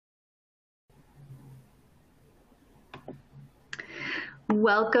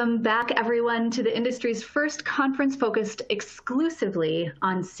Welcome back, everyone, to the industry's first conference focused exclusively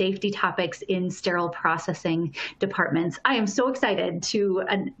on safety topics in sterile processing departments. I am so excited to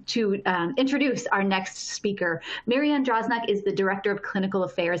introduce our next speaker. Mary Ann Drosnock is the Director of Clinical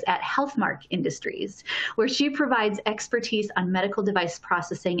Affairs at Healthmark Industries, where she provides expertise on medical device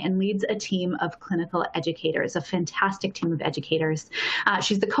processing and leads a team of clinical educators, a fantastic team of educators.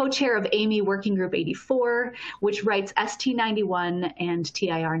 She's the co-chair of AMI Working Group 84, which writes ST91 and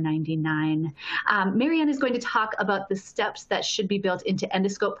TIR 99. Mary Ann is going to talk about the steps that should be built into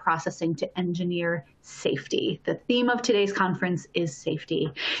endoscope processing to engineer safety. The theme of today's conference is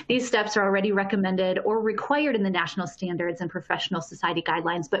safety. These steps are already recommended or required in the national standards and professional society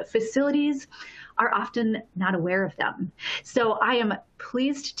guidelines, but facilities are often not aware of them. So I am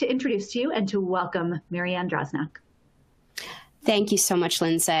pleased to introduce to you and to welcome Mary Ann Drosnock. Thank you so much,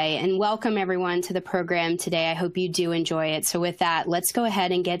 Lindsay, and welcome everyone to the program today. I hope you do enjoy it. So with that, let's go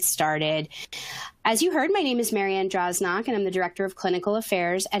ahead and get started. As you heard, my name is Mary Ann Drosnock, and I'm the Director of Clinical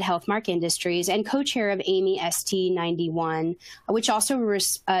Affairs at Healthmark Industries and co-chair of AMI ST91, which also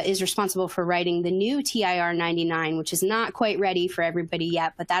is responsible for writing the new TIR 99, which is not quite ready for everybody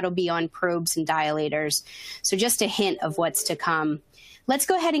yet, but that'll be on probes and dilators. So just a hint of what's to come. Let's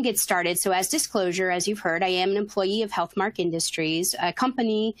go ahead and get started. So as disclosure, as you've heard, I am an employee of Healthmark Industries, a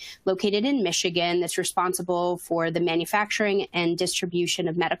company located in Michigan that's responsible for the manufacturing and distribution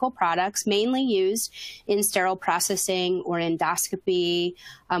of medical products, mainly used in sterile processing or endoscopy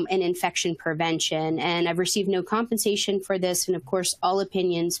and infection prevention. And I've received no compensation for this. And of course, all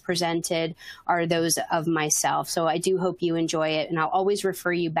opinions presented are those of myself. So I do hope you enjoy it. And I'll always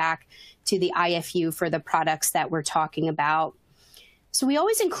refer you back to the IFU for the products that we're talking about. So we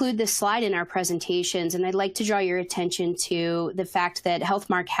always include this slide in our presentations, and I'd like to draw your attention to the fact that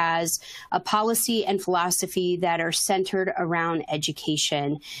Healthmark has a policy and philosophy that are centered around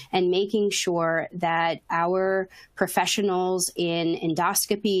education and making sure that our professionals in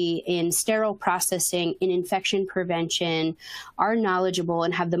endoscopy, in sterile processing, in infection prevention are knowledgeable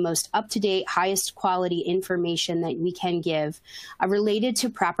and have the most up-to-date, highest quality information that we can give related to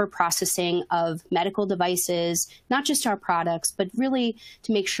proper processing of medical devices, not just our products, but really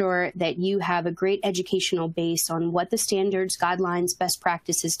to make sure that you have a great educational base on what the standards, guidelines, best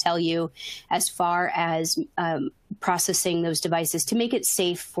practices tell you as far as processing those devices to make it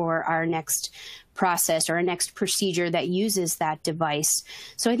safe for our next process or our next procedure that uses that device.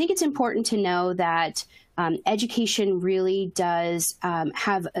 So I think it's important to know that education really does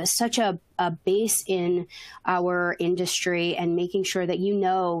have such a base in our industry, and making sure that you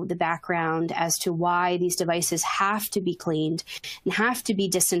know the background as to why these devices have to be cleaned and have to be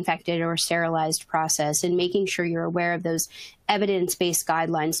disinfected or sterilized process, and making sure you're aware of those evidence-based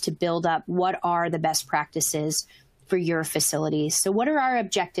guidelines to build up what are the best practices for your facilities. So what are our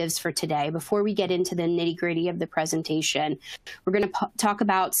objectives for today? Before we get into the nitty-gritty of the presentation, we're going to talk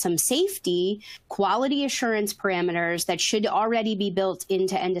about some safety, quality assurance parameters that should already be built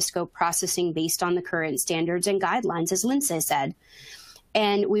into endoscope processing based on the current standards and guidelines, as Lindsay said.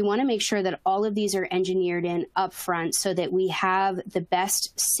 And we want to make sure that all of these are engineered in upfront so that we have the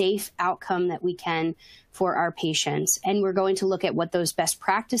best safe outcome that we can for our patients. And we're going to look at what those best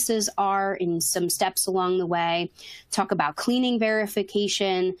practices are in some steps along the way, talk about cleaning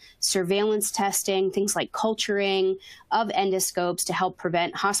verification, surveillance testing, things like culturing of endoscopes to help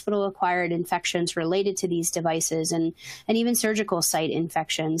prevent hospital-acquired infections related to these devices, and even surgical site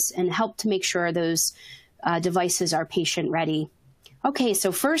infections, and help to make sure those devices are patient-ready. Okay,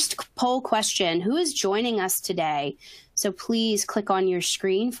 so first poll question, who is joining us today? So please click on your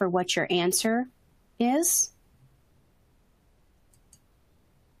screen for what your answer is.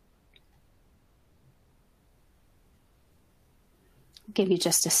 I'll give you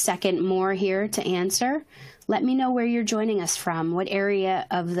just a second more here to answer. Let me know where you're joining us from, what area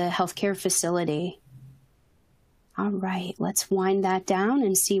of the healthcare facility. All right, let's wind that down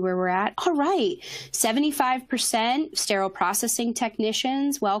and see where we're at. All right, 75% sterile processing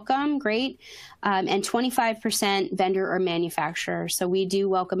technicians, welcome, great, and 25% vendor or manufacturer. So we do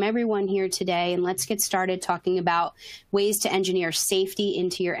welcome everyone here today, and let's get started talking about ways to engineer safety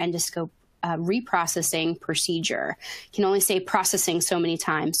into your endoscope reprocessing procedure. You can only say processing so many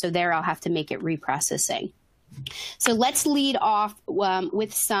times, so there I'll have to make it reprocessing. So let's lead off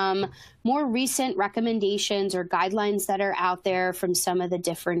with some more recent recommendations or guidelines that are out there from some of the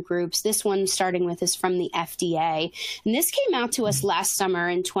different groups. This one starting with is from the FDA. And this came out to us last summer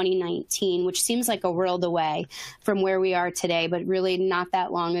in 2019, which seems like a world away from where we are today, but really not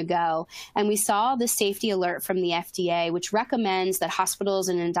that long ago. And we saw the safety alert from the FDA, which recommends that hospitals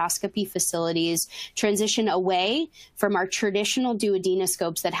and endoscopy facilities transition away from our traditional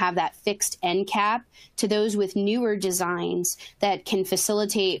duodenoscopes that have that fixed end cap to those with newer designs that can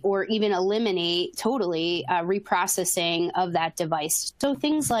facilitate or even eliminate totally reprocessing of that device. So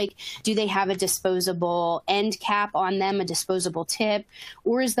things like, do they have a disposable end cap on them, a disposable tip,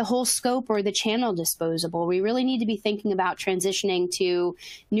 or is the whole scope or the channel disposable? We really need to be thinking about transitioning to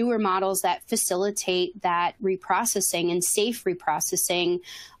newer models that facilitate that reprocessing and safe reprocessing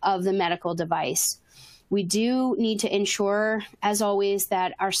of the medical device. We do need to ensure, as always,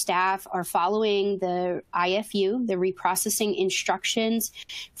 that our staff are following the IFU, the reprocessing instructions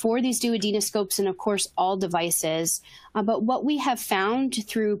for these duodenoscopes and, of course, all devices. But what we have found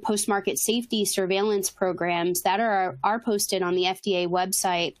through post-market safety surveillance programs that are posted on the FDA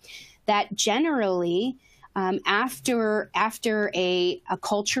website, that generally after a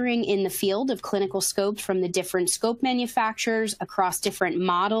culturing in the field of clinical scopes from the different scope manufacturers across different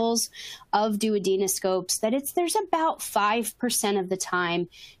models of duodenoscopes, that there's about 5% of the time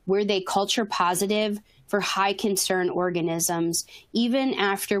where they culture positive for high concern organisms, even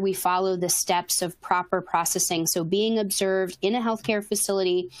after we follow the steps of proper processing. So being observed in a healthcare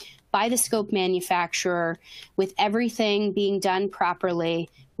facility by the scope manufacturer with everything being done properly,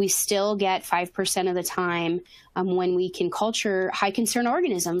 we still get 5% of the time when we can culture high concern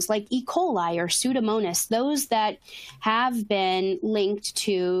organisms like E. coli or Pseudomonas, those that have been linked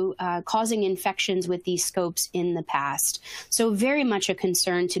to causing infections with these scopes in the past. So very much a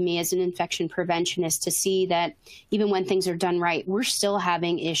concern to me as an infection preventionist to see that even when things are done right, we're still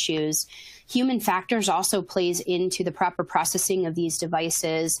having issues. Human factors also plays into the proper processing of these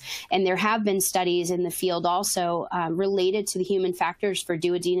devices. And there have been studies in the field also related to the human factors for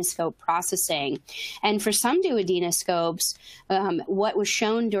duodenoscope processing. And for some duodenoscopes, what was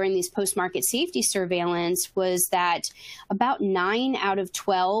shown during these post-market safety surveillance was that about 9 out of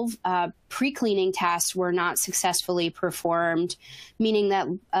 12 pre-cleaning tasks were not successfully performed, meaning that,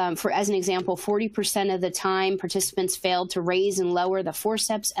 as an example, 40% of the time participants failed to raise and lower the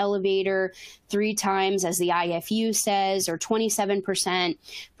forceps elevator 3 times, as the IFU says, or 27%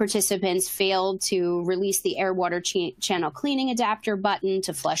 participants failed to release the air-water channel cleaning adapter button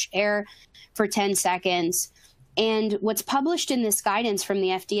to flush air for 10 seconds. And what's published in this guidance from the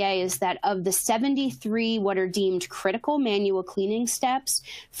FDA is that of the 73 what are deemed critical manual cleaning steps,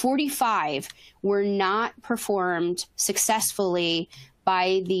 45 were not performed successfully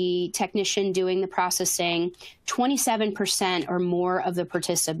by the technician doing the processing, 27% or more of the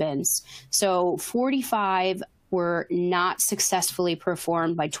participants. So 45 were not successfully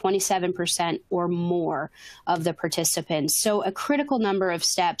performed by 27% or more of the participants. So a critical number of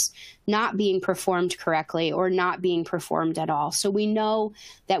steps not being performed correctly or not being performed at all. So we know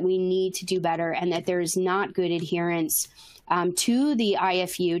that we need to do better and that there is not good adherence to the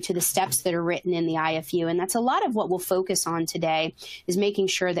IFU, to the steps that are written in the IFU. And that's a lot of what we'll focus on today, is making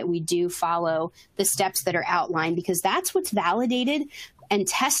sure that we do follow the steps that are outlined, because that's what's validated and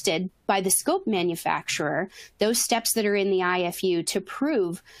tested by the scope manufacturer, those steps that are in the IFU to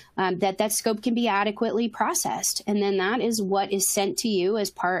prove that that scope can be adequately processed. And then that is what is sent to you as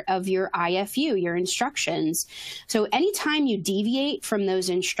part of your IFU, your instructions. So anytime you deviate from those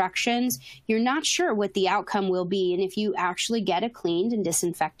instructions, you're not sure what the outcome will be and if you actually get a cleaned and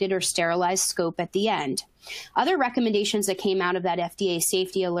disinfected or sterilized scope at the end. Other recommendations that came out of that FDA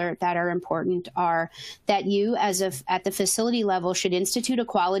safety alert that are important are that you, at the facility level, should institute a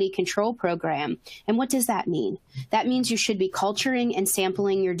quality control program. And what does that mean? That means you should be culturing and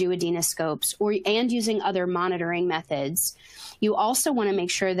sampling your duodenoscopes and using other monitoring methods. You also want to make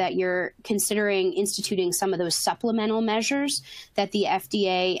sure that you're considering instituting some of those supplemental measures that the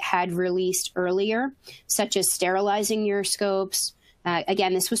FDA had released earlier, such as sterilizing your scopes.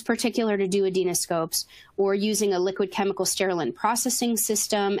 Again, this was particular to duodenoscopes, or using a liquid chemical sterilant processing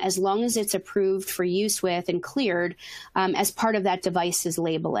system, as long as it's approved for use with and cleared as part of that device's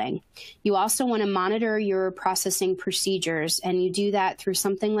labeling. You also want to monitor your processing procedures, and you do that through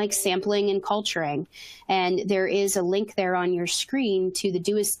something like sampling and culturing. And there is a link there on your screen to the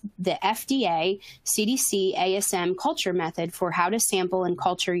FDA, CDC, ASM culture method for how to sample and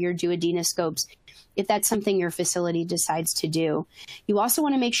culture your duodenoscopes if that's something your facility decides to do. You also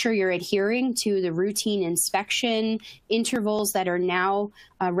want to make sure you're adhering to the routine inspection intervals that are now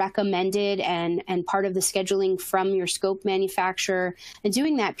recommended and part of the scheduling from your scope manufacturer, and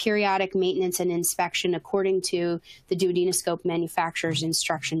doing that periodic maintenance and inspection according to the duodenoscope manufacturer's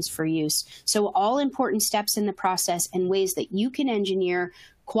instructions for use. So all important steps in the process and ways that you can engineer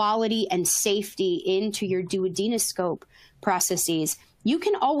quality and safety into your duodenoscope processes. You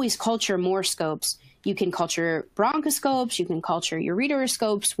can always culture more scopes. You can culture bronchoscopes, you can culture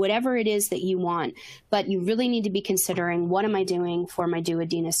ureteroscopes, whatever it is that you want. But you really need to be considering, what am I doing for my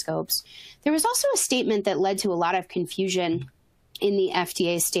duodenoscopes? There was also a statement that led to a lot of confusion in the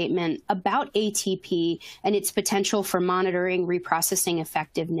FDA statement about ATP and its potential for monitoring reprocessing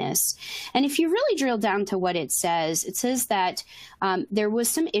effectiveness. And if you really drill down to what it says that there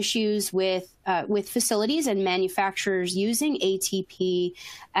was some issues with facilities and manufacturers using ATP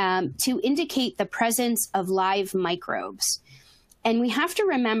to indicate the presence of live microbes. And we have to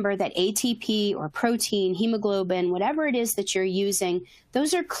remember that ATP or protein, hemoglobin, whatever it is that you're using,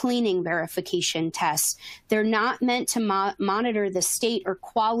 those are cleaning verification tests. They're not meant to monitor the state or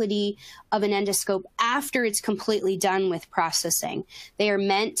quality of an endoscope after it's completely done with processing. They are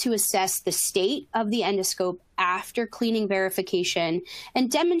meant to assess the state of the endoscope after cleaning verification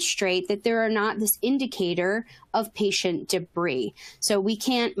and demonstrate that there are not this indicator of patient debris. So we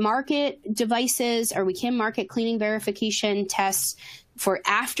can't market devices, or we can market cleaning verification tests for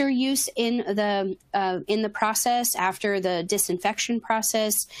after use in the process, after the disinfection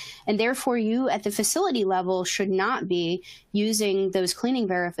process, and therefore you at the facility level should not be using those cleaning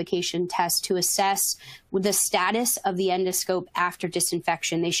verification tests to assess the status of the endoscope after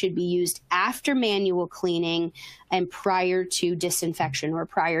disinfection. They should be used after manual cleaning and prior to disinfection or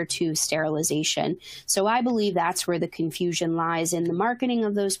prior to sterilization. So I believe that's where the confusion lies in the marketing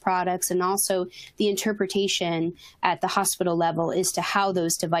of those products, and also the interpretation at the hospital level as to how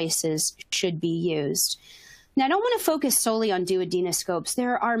those devices should be used. Now, I don't want to focus solely on duodenoscopes.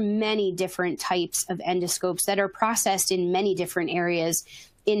 There are many different types of endoscopes that are processed in many different areas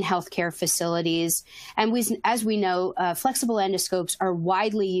in healthcare facilities. And as we know, flexible endoscopes are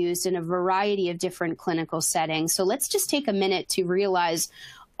widely used in a variety of different clinical settings. So let's just take a minute to realize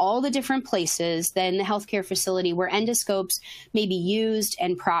all the different places in the healthcare facility where endoscopes may be used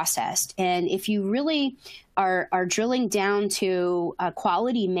and processed. And if you really are drilling down to a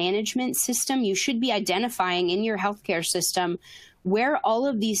quality management system, you should be identifying in your healthcare system where all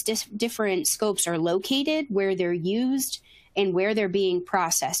of these different scopes are located, where they're used, and where they're being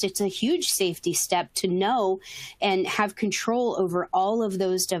processed. It's a huge safety step to know and have control over all of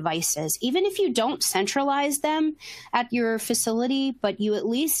those devices. Even if you don't centralize them at your facility, but you at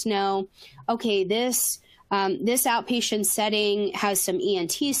least know, okay, this outpatient setting has some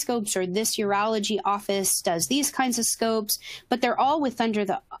ENT scopes, or this urology office does these kinds of scopes, but they're all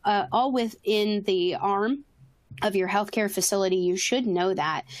within the arm of your healthcare facility. You should know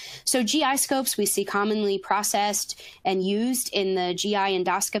that. So GI scopes we see commonly processed and used in the GI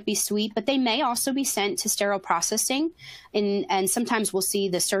endoscopy suite, but they may also be sent to sterile processing. And sometimes we'll see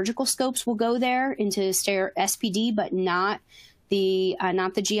the surgical scopes will go there into SPD, but not the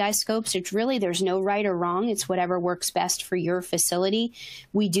GI scopes. It's really, there's no right or wrong. It's whatever works best for your facility.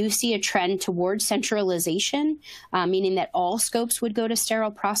 We do see a trend towards centralization, meaning that all scopes would go to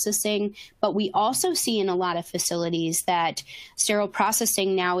sterile processing. But we also see in a lot of facilities that sterile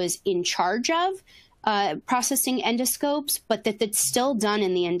processing now is in charge of processing endoscopes, but that's still done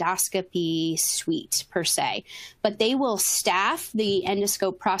in the endoscopy suite per se. But they will staff the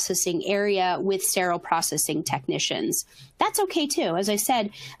endoscope processing area with sterile processing technicians. That's okay too. As I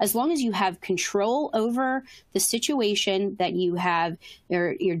said, as long as you have control over the situation, that you have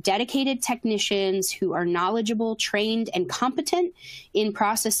your dedicated technicians who are knowledgeable, trained, and competent in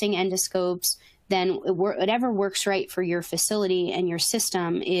processing endoscopes, then whatever works right for your facility and your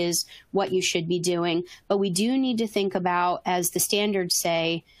system is what you should be doing. But we do need to think about, as the standards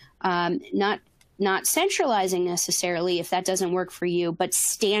say, not centralizing necessarily if that doesn't work for you, but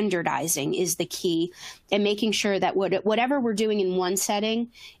standardizing is the key, and making sure that whatever we're doing in one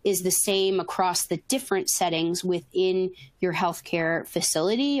setting is the same across the different settings within your healthcare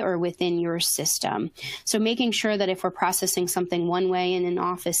facility or within your system. So making sure that if we're processing something one way in an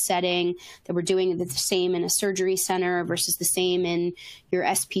office setting, that we're doing the same in a surgery center versus the same in your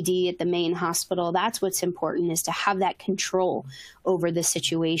SPD at the main hospital. That's what's important, is to have that control over the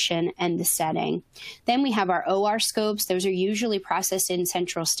situation and the setting. Then we have our OR scopes. Those are usually processed in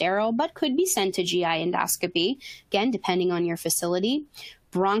central sterile, but could be sent to GI endoscopy, again, depending on your facility.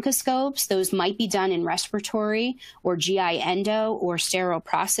 Bronchoscopes, those might be done in respiratory or GI endo or sterile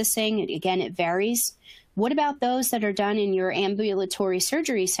processing. Again, it varies. What about those that are done in your ambulatory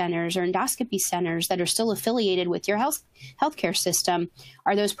surgery centers or endoscopy centers that are still affiliated with your healthcare system?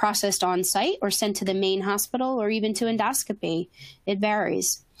 Are those processed on site or sent to the main hospital or even to endoscopy? It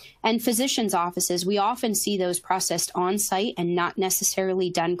varies. And physicians' offices, we often see those processed on site and not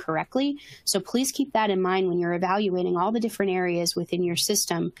necessarily done correctly. So please keep that in mind when you're evaluating all the different areas within your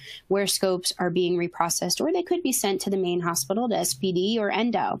system where scopes are being reprocessed, or they could be sent to the main hospital, to SPD or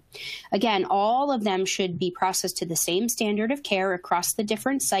endo. Again, all of them should be processed to the same standard of care across the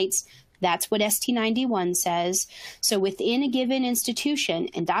different sites. That's what ST91 says. So within a given institution,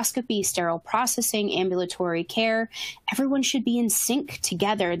 endoscopy, sterile processing, ambulatory care, everyone should be in sync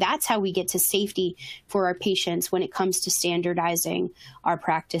together. That's how we get to safety for our patients when it comes to standardizing our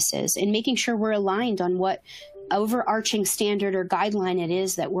practices and making sure we're aligned on what overarching standard or guideline it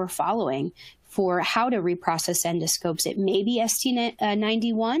is that we're following for how to reprocess endoscopes. It may be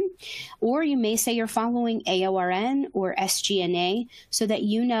ST91, or you may say you're following AORN or SGNA so that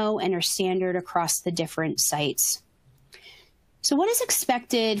you know and are standard across the different sites. So what is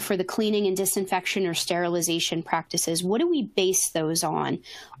expected for the cleaning and disinfection or sterilization practices? What do we base those on?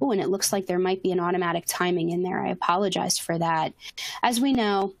 Oh, and it looks like there might be an automatic timing in there. I apologize for that. As we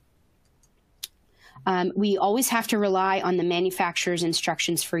know, we always have to rely on the manufacturer's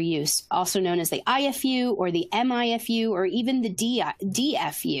instructions for use, also known as the IFU or the MIFU or even the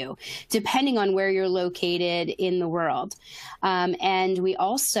DFU, depending on where you're located in the world. And we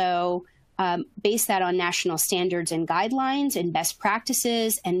also base that on national standards and guidelines and best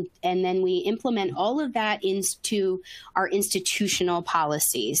practices, and then we implement all of that into our institutional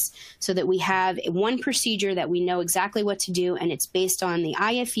policies so that we have one procedure that we know exactly what to do, and it's based on the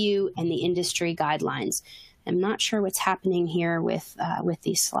IFU and the industry guidelines. I'm not sure what's happening here with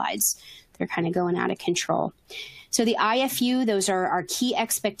these slides. They're kind of going out of control. So the IFU, those are our key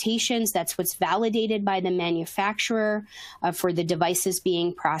expectations. That's what's validated by the manufacturer for the devices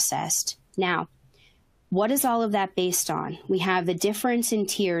being processed. Now, what is all of that based on? We have the difference in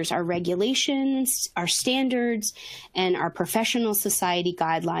tiers, our regulations, our standards, and our professional society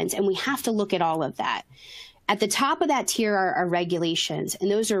guidelines, and we have to look at all of that. At the top of that tier are our regulations,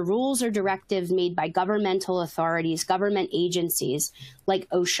 and those are rules or directives made by governmental authorities, government agencies like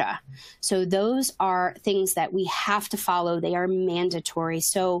OSHA. So those are things that we have to follow. They are mandatory.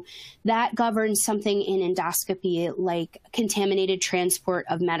 So that governs something in endoscopy like contaminated transport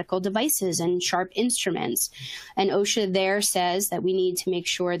of medical devices and sharp instruments. And OSHA there says that we need to make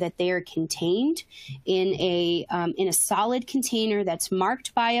sure that they are contained in a solid container that's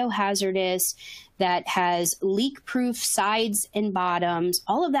marked biohazardous, that has leak-proof sides and bottoms.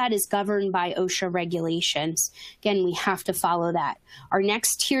 All of that is governed by OSHA regulations. Again, we have to follow that. Our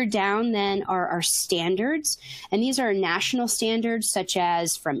next tier down then are our standards, and these are national standards such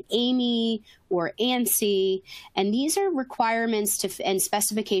as from AAMI or ANSI, and these are requirements and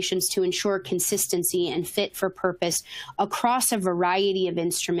specifications to ensure consistency and fit for purpose across a variety of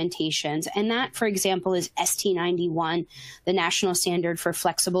instrumentations. And that, for example, is ST91, the national standard for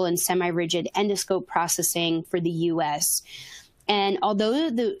flexible and semi-rigid endoscope processing for the US. And although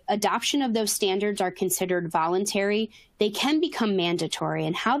the adoption of those standards are considered voluntary, they can become mandatory.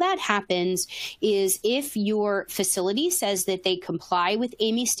 And how that happens is if your facility says that they comply with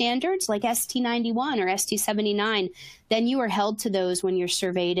AAMI standards like ST91 or ST79, then you are held to those when you're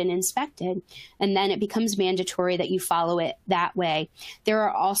surveyed and inspected. And then it becomes mandatory that you follow it that way. There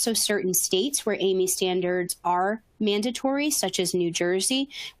are also certain states where AAMI standards are mandatory, such as New Jersey,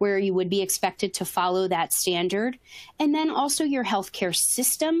 where you would be expected to follow that standard. And then also your healthcare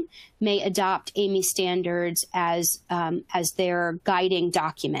system may adopt AAMI standards as their guiding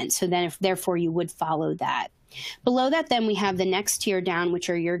document. So then, therefore, you would follow that. Below that, then, we have the next tier down, which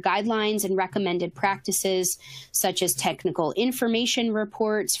are your guidelines and recommended practices, such as technical information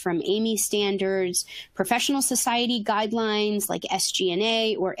reports from AAMI standards, professional society guidelines like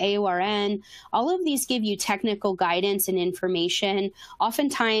SGNA or AORN. All of these give you technical guidance and information.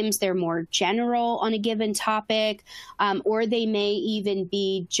 Oftentimes, they're more general on a given topic, or they may even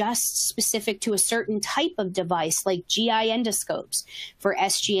be just specific to a certain type of device, like GI endoscopes for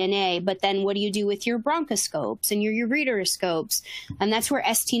SGNA. But then what do you do with your bronchoscope and your ureteroscopes? And that's where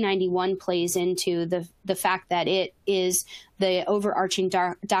ST91 plays into the fact that it is the overarching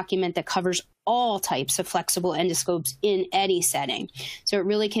document that covers all types of flexible endoscopes in any setting. So it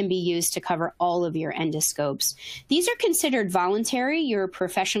really can be used to cover all of your endoscopes. These are considered voluntary, your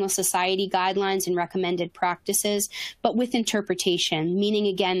professional society guidelines and recommended practices, but with interpretation, meaning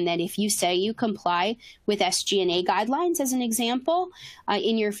again that if you say you comply with SG&A guidelines as an example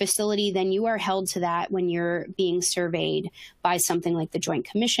in your facility, then you are held to that when you're being surveyed by something like the Joint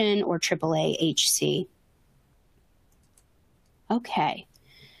Commission or AAA-HC. Okay.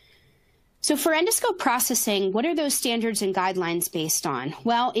 So for endoscope processing, what are those standards and guidelines based on?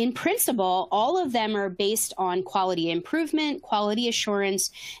 Well, in principle, all of them are based on quality improvement, quality assurance,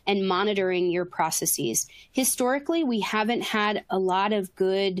 and monitoring your processes. Historically, we haven't had a lot of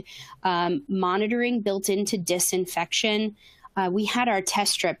good monitoring built into disinfection. We had our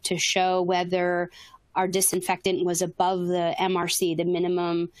test strip to show whether our disinfectant was above the MRC, the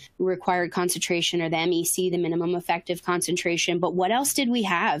minimum required concentration, or the MEC, the minimum effective concentration. But what else did we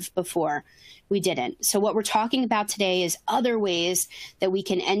have before? We didn't. So what we're talking about today is other ways that we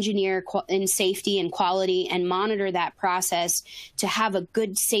can engineer in safety and quality and monitor that process to have a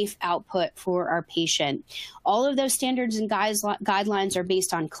good, safe output for our patient. All of those standards and guidelines are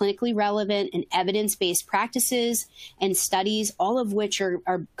based on clinically relevant and evidence-based practices and studies, all of which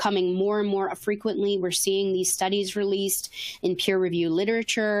are coming more and more frequently. We're seeing these studies released in peer-reviewed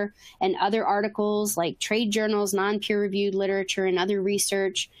literature and other articles like trade journals, non-peer-reviewed literature, and other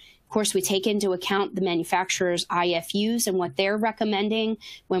research. Of course, we take into account the manufacturer's IFUs and what they're recommending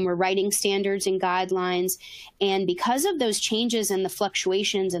when we're writing standards and guidelines. And because of those changes and the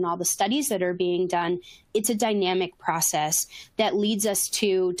fluctuations and all the studies that are being done, it's a dynamic process that leads us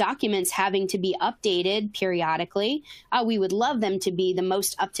to documents having to be updated periodically. We would love them to be the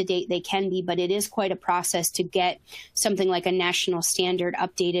most up-to-date they can be, but it is quite a process to get something like a national standard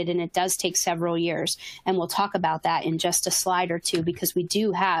updated, and it does take several years. And we'll talk about that in just a slide or two, because we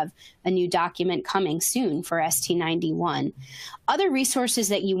do have a new document coming soon for ST91. Other resources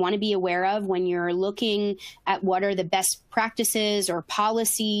that you want to be aware of when you're looking at what are the best practices or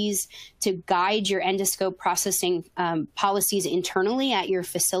policies to guide your endoscope processing policies internally at your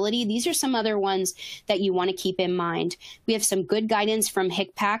facility. These are some other ones that you want to keep in mind. We have some good guidance from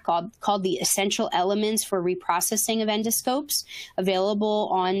HCPAC called the Essential Elements for Reprocessing of Endoscopes, available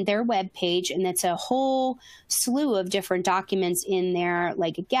on their webpage, and that's a whole slew of different documents in there,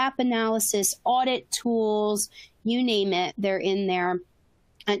 like a gap analysis, audit tools, you name it, they're in there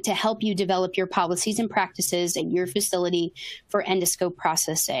to help you develop your policies and practices at your facility for endoscope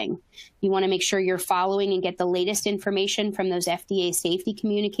processing. You want to make sure you're following and get the latest information from those FDA safety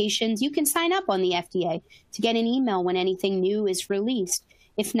communications. You can sign up on the FDA to get an email when anything new is released.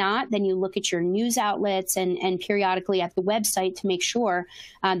 If not, then you look at your news outlets and periodically at the website to make sure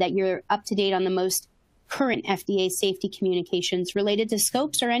that you're up to date on the most current FDA safety communications related to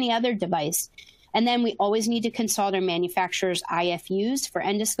scopes or any other device. And then we always need to consult our manufacturer's IFUs for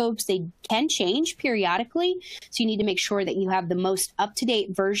endoscopes. They can change periodically, so you need to make sure that you have the most up-to-date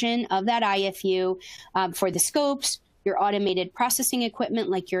version of that IFU for the scopes, your automated processing equipment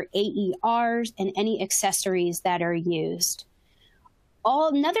like your AERs, and any accessories that are used.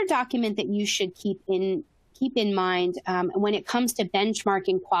 Another document that you should keep in mind when it comes to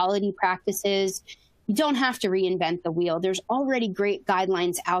benchmarking quality practices. You don't have to reinvent the wheel. There's already great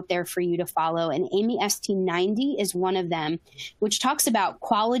guidelines out there for you to follow, and AAMI ST90 is one of them, which talks about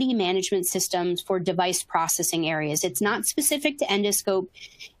quality management systems for device processing areas. It's not specific to endoscope.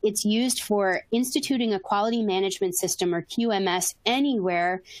 It's used for instituting a quality management system, or QMS,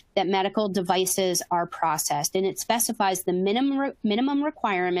 anywhere that medical devices are processed, and it specifies the minimum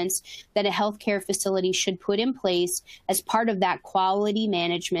requirements that a healthcare facility should put in place as part of that quality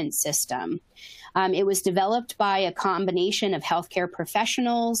management system. It was developed by a combination of healthcare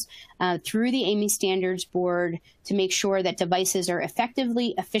professionals through the AAMI Standards Board to make sure that devices are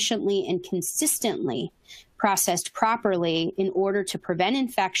effectively, efficiently, and consistently processed properly in order to prevent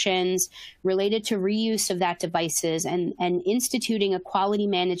infections related to reuse of that devices. And instituting a quality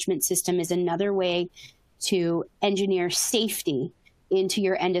management system is another way to engineer safety into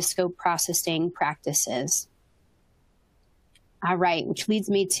your endoscope processing practices. All right, which leads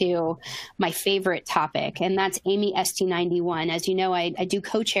me to my favorite topic, and that's AAMI ST91. As you know, I do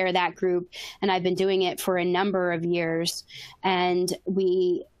co-chair that group, and I've been doing it for a number of years. And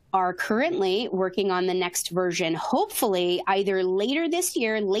we are currently working on the next version. Hopefully, either later this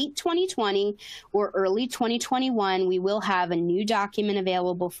year, late 2020 or early 2021, we will have a new document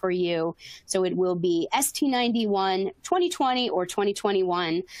available for you. So it will be ST91 2020 or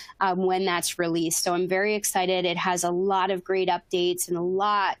 2021 when that's released. So I'm very excited. It has a lot of great updates and a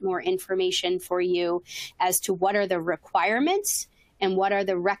lot more information for you as to what are the requirements and what are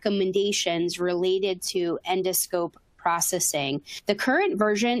the recommendations related to endoscope processing. The current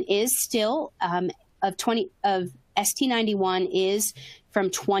version is still of ST91 is from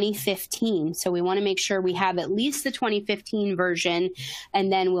 2015. So we want to make sure we have at least the 2015 version,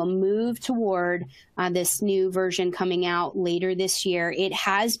 and then we'll move toward this new version coming out later this year. It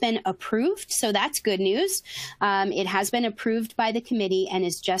has been approved, so that's good news. It has been approved by the committee and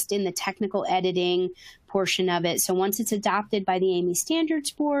is just in the technical editing portion of it. So once it's adopted by the AAMI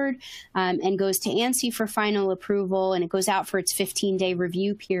Standards Board and goes to ANSI for final approval, and it goes out for its 15-day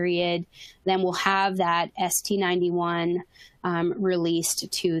review period, then we'll have that ST91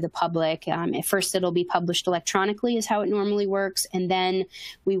 released to the public. At first, it'll be published electronically, is how it normally works, and then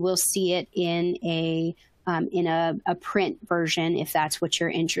we will see it in a print version if that's what you're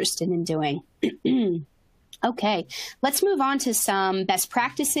interested in doing. Okay, let's move on to some best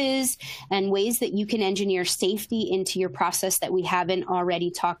practices and ways that you can engineer safety into your process that we haven't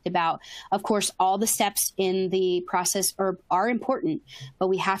already talked about. Of course, all the steps in the process are important, but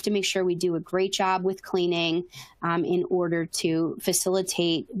we have to make sure we do a great job with cleaning in order to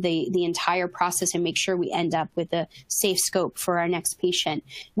facilitate the entire process and make sure we end up with a safe scope for our next patient.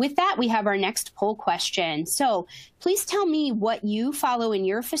 With that, we have our next poll question. So please tell me what you follow in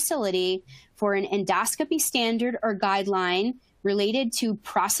your facility for an endoscopy standard or guideline related to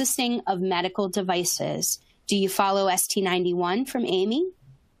processing of medical devices. Do you follow ST91 from AAMI,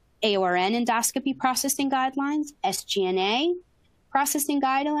 AORN endoscopy processing guidelines, SGNA processing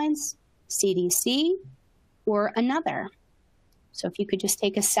guidelines, CDC, or another? So if you could just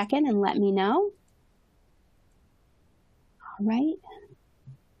take a second and let me know. All right.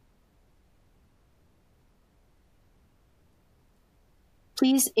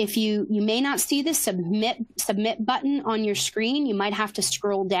 Please, if you may not see the submit button on your screen, you might have to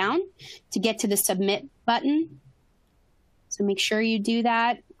scroll down to get to the submit button. So make sure you do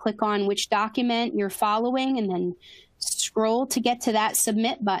that. Click on which document you're following and then scroll to get to that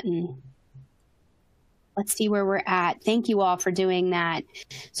submit button. Let's see where we're at. Thank you all for doing that.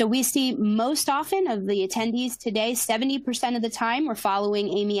 So we see most often of the attendees today, 70% of the time we're following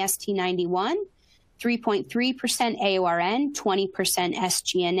AAMI ST91. 3.3% AORN, 20%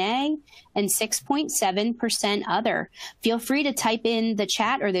 SGNA, and 6.7% other. Feel free to type in the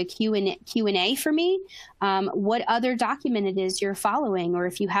chat or the Q&A for me what other document it is you're following, or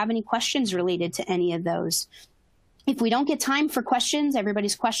if you have any questions related to any of those. If we don't get time for questions,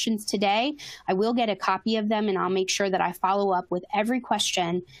 everybody's questions today, I will get a copy of them and I'll make sure that I follow up with every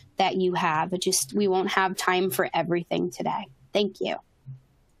question that you have. We won't have time for everything today. Thank you.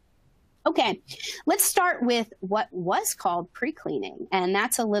 Okay, let's start with what was called pre-cleaning, and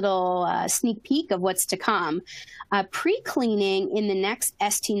that's a little sneak peek of what's to come. Pre-cleaning in the next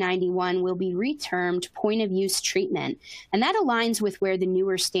ST91 will be retermed point-of-use treatment, and that aligns with where the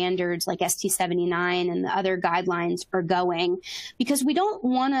newer standards like ST79 and the other guidelines are going, because we don't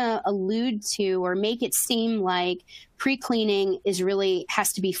want to allude to or make it seem like pre-cleaning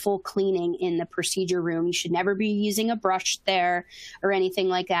has to be full cleaning in the procedure room. You should never be using a brush there or anything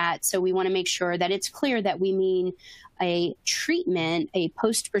like that. So we want to make sure that it's clear that we mean a treatment, a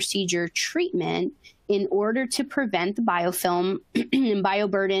post-procedure treatment, in order to prevent the biofilm and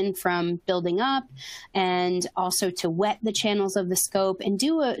bioburden from building up, and also to wet the channels of the scope and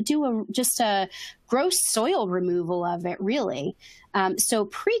do just a gross soil removal of it, really. So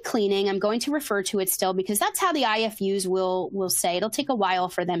pre-cleaning, I'm going to refer to it still because that's how the IFUs will say. It'll take a while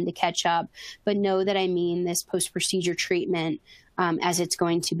for them to catch up, but know that I mean this post-procedure treatment as it's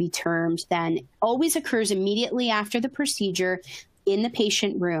going to be termed. Then always occurs immediately after the procedure in the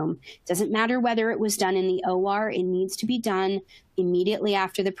patient room. Doesn't matter whether it was done in the OR, it needs to be done immediately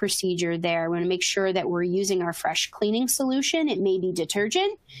after the procedure there. We want to make sure that we're using our fresh cleaning solution. It may be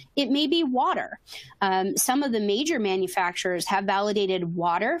detergent, it may be water. Some of the major manufacturers have validated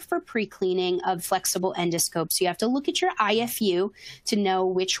water for pre-cleaning of flexible endoscopes. So you have to look at your IFU to know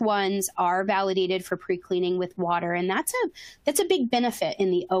which ones are validated for pre-cleaning with water. And that's a big benefit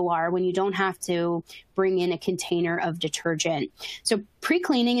in the OR when you don't have to bring in a container of detergent. So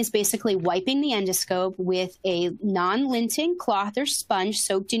pre-cleaning is basically wiping the endoscope with a non-linting cloth or sponge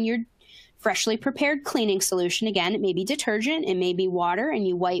soaked in your freshly prepared cleaning solution. Again, it may be detergent, it may be water, and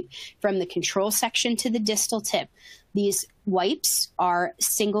you wipe from the control section to the distal tip. These wipes are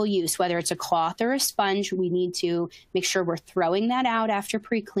single use, whether it's a cloth or a sponge. We need to make sure we're throwing that out after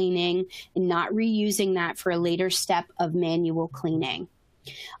pre-cleaning and not reusing that for a later step of manual cleaning.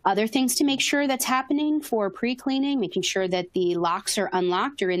 Other things to make sure that's happening for pre-cleaning, making sure that the locks are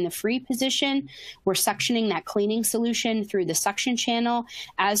unlocked or in the free position. We're suctioning that cleaning solution through the suction channel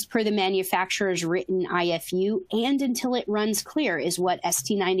as per the manufacturer's written IFU and until it runs clear is what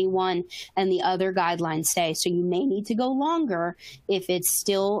ST91 and the other guidelines say. So you may need to go longer if it's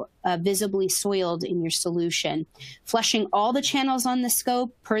still visibly soiled in your solution. Flushing all the channels on the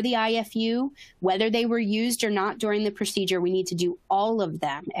scope per the IFU, whether they were used or not during the procedure, we need to do all of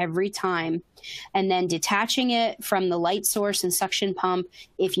them every time. And then detaching it from the light source and suction pump.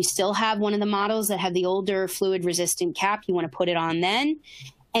 If you still have one of the models that have the older fluid resistant cap, you want to put it on then.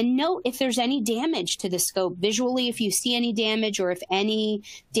 And note if there's any damage to the scope visually, if you see any damage or if any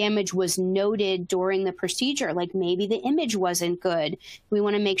damage was noted during the procedure, like maybe the image wasn't good, we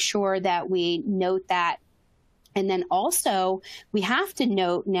want to make sure that we note that. And then also we have to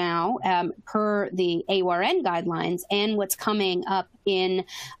note now per the AORN guidelines and what's coming up in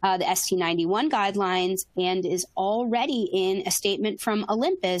the ST91 guidelines and is already in a statement from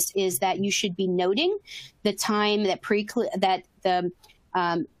Olympus is that you should be noting the time that the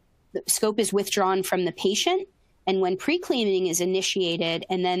scope is withdrawn from the patient and when pre-cleaning is initiated,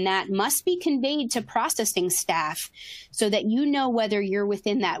 and then that must be conveyed to processing staff so that you know whether you're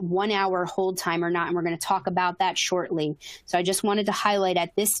within that 1 hour hold time or not. And we're going to talk about that shortly. So I just wanted to highlight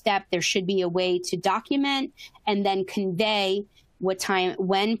at this step, there should be a way to document and then convey what time,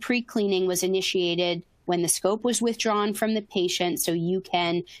 when pre-cleaning was initiated, when the scope was withdrawn from the patient, so you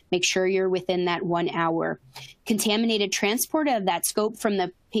can make sure you're within that 1 hour. Contaminated transport of that scope from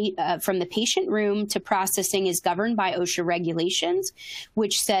the patient room to processing is governed by OSHA regulations,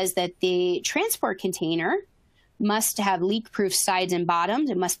 which says that the transport container must have leak-proof sides and bottoms.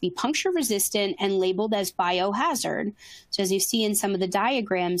 It must be puncture-resistant and labeled as biohazard. So as you see in some of the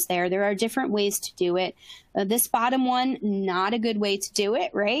diagrams there are different ways to do it. This bottom one, not a good way to do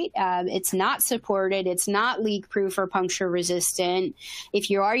it, right? It's not supported. It's not leak-proof or puncture-resistant. If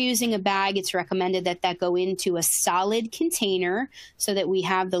you are using a bag, it's recommended that that go into a solid container so that we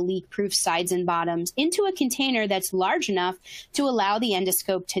have the leak-proof sides and bottoms into a container that's large enough to allow the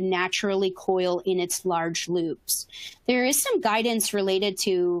endoscope to naturally coil in its large loops. There is some guidance related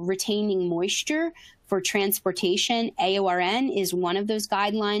to retaining moisture for transportation. AORN is one of those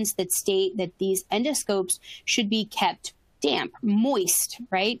guidelines that state that these endoscopes should be kept damp, moist,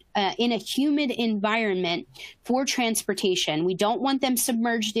 right, in a humid environment for transportation. We don't want them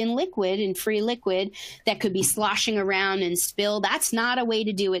submerged in liquid, in free liquid that could be sloshing around and spill. That's not a way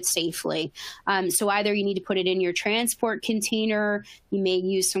to do it safely. So either you need to put it in your transport container, you may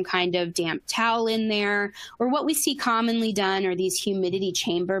use some kind of damp towel in there, or what we see commonly done are these humidity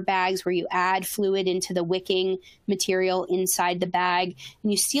chamber bags where you add fluid into the wicking material inside the bag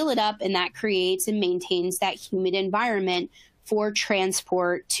and you seal it up, and that creates and maintains that humid environment for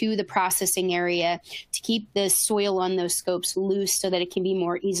transport to the processing area to keep the soil on those scopes loose so that it can be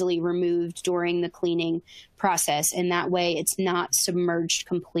more easily removed during the cleaning process. And that way it's not submerged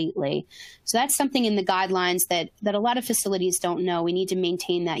completely. So that's something in the guidelines that a lot of facilities don't know. We need to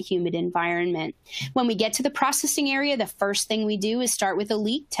maintain that humid environment. When we get to the processing area, the first thing we do is start with a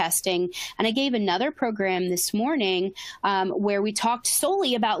leak testing. And I gave another program this morning where we talked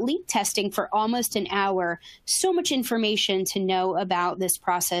solely about leak testing for almost an hour. So much information to know about this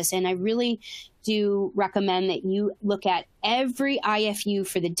process. And I really do recommend that you look at every IFU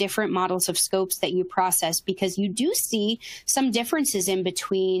for the different models of scopes that you process, because you do see some differences in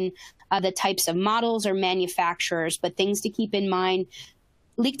between the types of models or manufacturers. But things to keep in mind: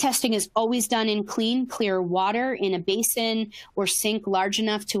 leak testing is always done in clean, clear water in a basin or sink large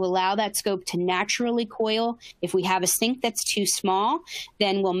enough to allow that scope to naturally coil. If we have a sink that's too small,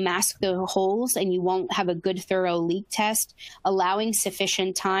 then we'll mask the holes and you won't have a good, thorough leak test, allowing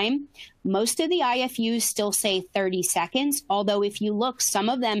sufficient time. Most of the IFUs still say 30 seconds, although if you look, some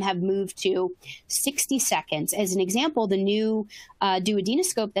of them have moved to 60 seconds. As an example, the new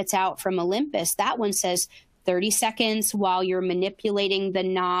duodenoscope that's out from Olympus, that one says 30 seconds while you're manipulating the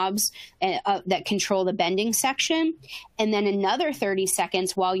knobs that control the bending section, and then another 30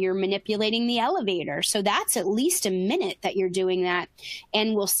 seconds while you're manipulating the elevator. So that's at least a minute that you're doing that.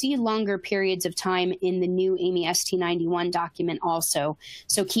 And we'll see longer periods of time in the new AAMI ST91 document also.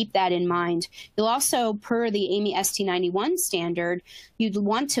 So keep that in mind. You'll also, per the AAMI ST91 standard, you'd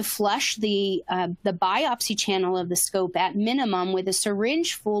want to flush the biopsy channel of the scope at minimum with a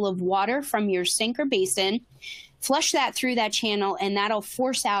syringe full of water from your sink or basin. Flush that through that channel, and that'll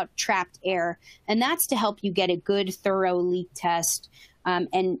force out trapped air. And that's to help you get a good, thorough leak test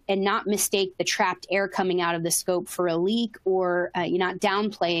and not mistake the trapped air coming out of the scope for a leak, or you're not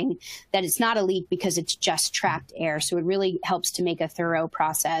downplaying that it's not a leak because it's just trapped air. So it really helps to make a thorough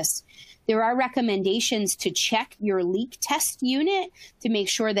process. There are recommendations to check your leak test unit to make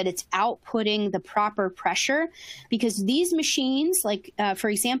sure that it's outputting the proper pressure, because these machines, like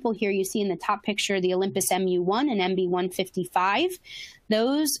for example, here you see in the top picture, the Olympus MU1 and MB155,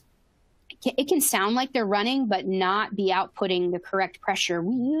 those, it can sound like they're running, but not be outputting the correct pressure.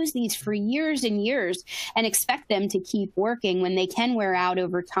 We use these for years and years and expect them to keep working when they can wear out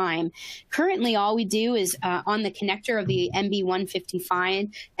over time. Currently, all we do is on the connector of the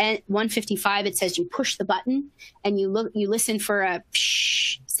MB155, and 155, it says you push the button and you listen for a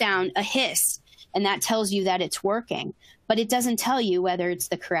psh sound, a hiss, and that tells you that it's working. But it doesn't tell you whether it's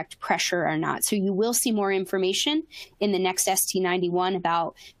the correct pressure or not. So you will see more information in the next ST91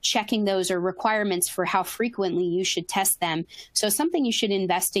 about checking those, or requirements for how frequently you should test them. So something you should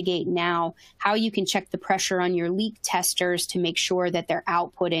investigate now, how you can check the pressure on your leak testers to make sure that they're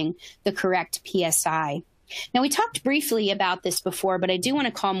outputting the correct PSI. Now, we talked briefly about this before, but I do want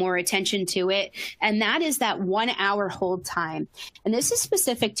to call more attention to it, and that is that 1 hour hold time. And this is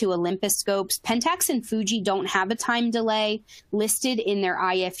specific to Olympus scopes. Pentax and Fuji don't have a time delay listed in their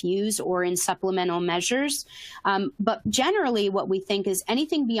IFUs or in supplemental measures. But generally, what we think is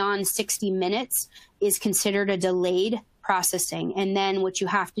anything beyond 60 minutes is considered a delayed processing. And then what you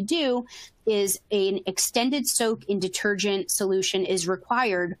have to do is an extended soak in detergent solution is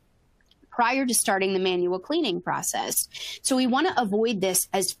required prior to starting the manual cleaning process. So we want to avoid this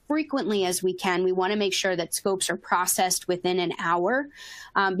as frequently as we can. We want to make sure that scopes are processed within an hour,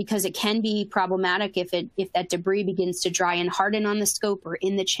 because it can be problematic if that debris begins to dry and harden on the scope or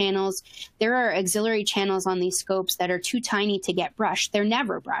in the channels. There are auxiliary channels on these scopes that are too tiny to get brushed. They're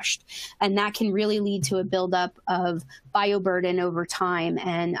never brushed. And that can really lead to a buildup of bioburden over time.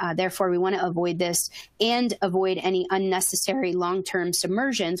 And therefore, we want to avoid this and avoid any unnecessary long-term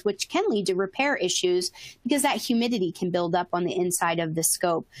submersions, which can lead to repair issues because that humidity can build up on the inside of the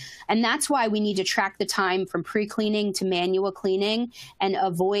scope. And that's why we need to track the time from pre-cleaning to manual cleaning and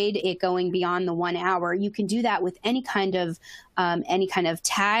avoid it going beyond the 1 hour. You can do that with any kind of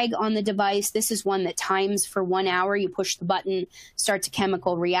tag on the device. This is one that times for 1 hour. You push the button, starts a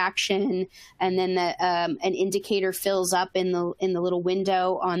chemical reaction, and then an indicator fills up in the little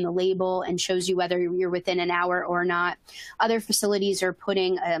window on the label and shows you whether you're within an hour or not. Other facilities are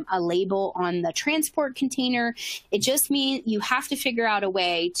putting a label on the transport container. It just means you have to figure out a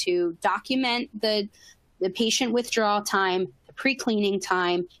way to document the patient withdrawal time, the pre-cleaning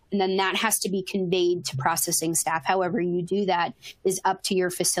time, and then that has to be conveyed to processing staff. However you do that is up to your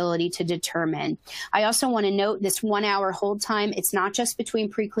facility to determine. I also want to note this 1 hour hold time. It's not just between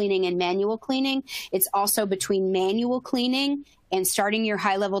pre-cleaning and manual cleaning. It's also between manual cleaning and starting your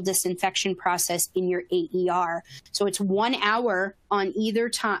high-level disinfection process in your AER. So it's 1 hour on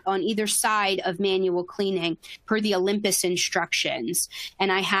either side of manual cleaning per the Olympus instructions.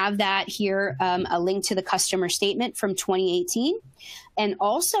 And I have that here, a link to the customer statement from 2018. And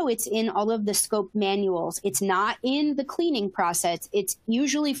also it's in all of the scope manuals. It's not in the cleaning process. It's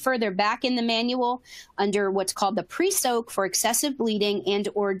usually further back in the manual under what's called the pre-soak for excessive bleeding and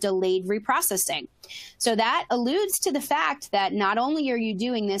or delayed reprocessing. So that alludes to the fact that not only are you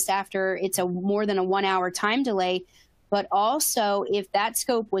doing this after it's more than a 1 hour time delay, but also if that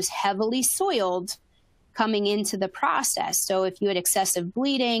scope was heavily soiled coming into the process. So if you had excessive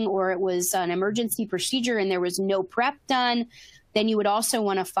bleeding or it was an emergency procedure and there was no prep done, then you would also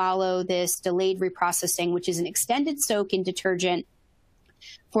want to follow this delayed reprocessing, which is an extended soak in detergent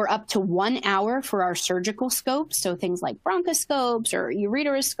for up to 1 hour for our surgical scopes. So things like bronchoscopes or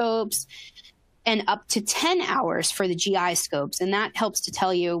ureteroscopes, and up to 10 hours for the GI scopes. And that helps to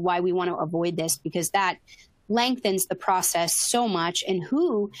tell you why we want to avoid this, because that lengthens the process so much, and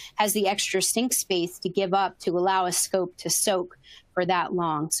who has the extra sink space to give up to allow a scope to soak for that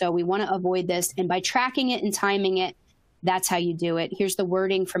long. So we want to avoid this. And by tracking it and timing it, That's how you do it. Here's the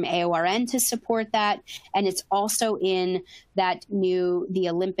wording from AORN to support that. And it's also in the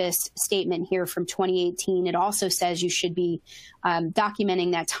Olympus statement here from 2018. It also says you should be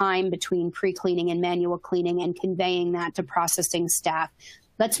documenting that time between pre-cleaning and manual cleaning and conveying that to processing staff.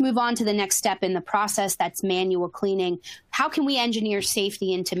 Let's move on to the next step in the process. That's manual cleaning. How can we engineer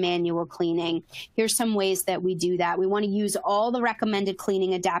safety into manual cleaning? Here's some ways that we do that. We want to use all the recommended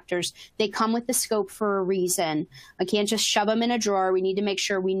cleaning adapters. They come with the scope for a reason. I can't just shove them in a drawer. We need to make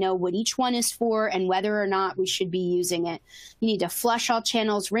sure we know what each one is for and whether or not we should be using it. You need to flush all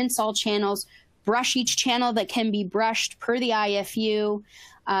channels, rinse all channels, brush each channel that can be brushed per the IFU.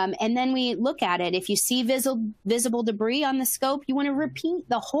 And then we look at it. If you see visible debris on the scope, you want to repeat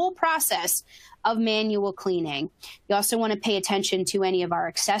the whole process of manual cleaning. You also want to pay attention to any of our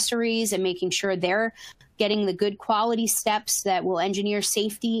accessories and making sure they're getting the good quality steps that will engineer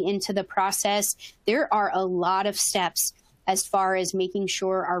safety into the process. There are a lot of steps as far as making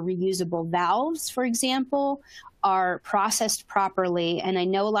sure our reusable valves, for example, are processed properly. And I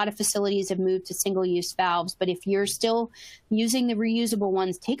know a lot of facilities have moved to single-use valves, but if you're still using the reusable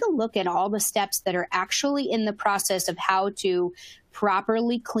ones, take a look at all the steps that are actually in the process of how to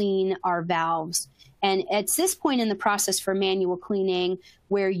properly clean our valves. And it's this point in the process for manual cleaning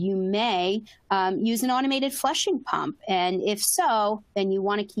where you may use an automated flushing pump. And if so, then you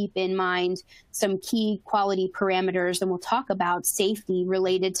want to keep in mind some key quality parameters, and we'll talk about safety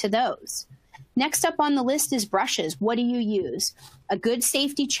related to those. Next up on the list is brushes. What do you use? A good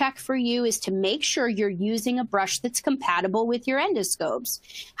safety check for you is to make sure you're using a brush that's compatible with your endoscopes.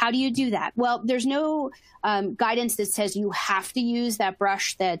 How do you do that? Well, there's no guidance that says you have to use that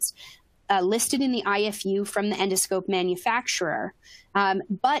brush that's listed in the IFU from the endoscope manufacturer.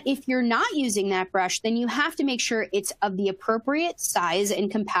 But if you're not using that brush, then you have to make sure it's of the appropriate size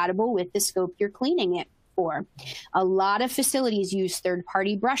and compatible with the scope you're cleaning it for. A lot of facilities use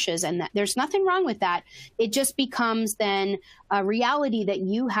third-party brushes, and there's nothing wrong with that. It just becomes then a reality that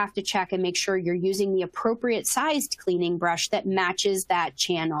you have to check and make sure you're using the appropriate sized cleaning brush that matches that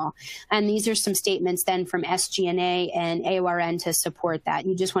channel. And these are some statements then from SG&A and AORN to support that.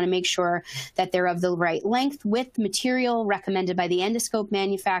 You just want to make sure that they're of the right length, width, material recommended by the endoscope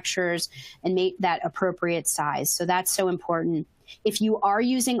manufacturers, and make that appropriate size. So that's so important. If you are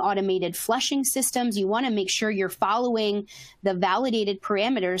using automated flushing systems, you want to make sure you're following the validated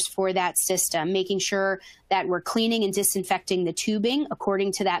parameters for that system, making sure that we're cleaning and disinfecting the tubing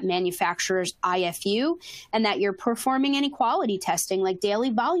according to that manufacturer's IFU, and that you're performing any quality testing like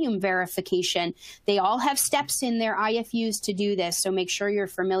daily volume verification. They all have steps in their IFUs to do this, so make sure you're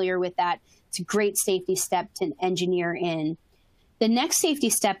familiar with that. It's a great safety step to engineer in. The next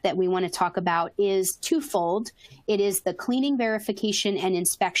safety step that we want to talk about is twofold. It is the cleaning verification and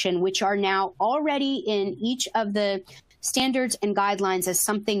inspection, which are now already in each of the standards and guidelines as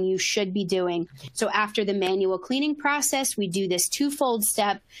something you should be doing. So after the manual cleaning process, we do this twofold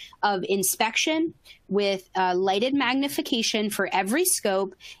step of inspection with lighted magnification for every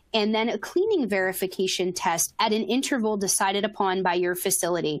scope, and then a cleaning verification test at an interval decided upon by your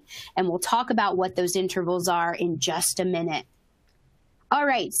facility. And we'll talk about what those intervals are in just a minute. All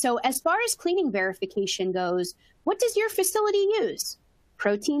right, so as far as cleaning verification goes, what does your facility use?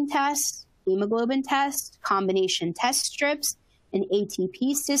 Protein tests, hemoglobin tests, combination test strips, an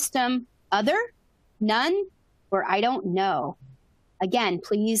ATP system, other, none, or I don't know. Again,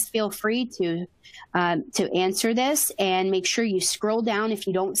 please feel free to answer this, and make sure you scroll down if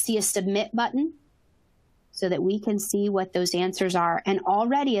you don't see a submit button, so that we can see what those answers are. And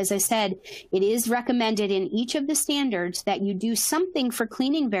already, as I said, it is recommended in each of the standards that you do something for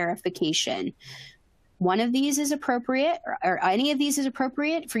cleaning verification. One of these is appropriate, or any of these is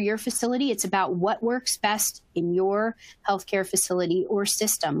appropriate for your facility. It's about what works best in your healthcare facility or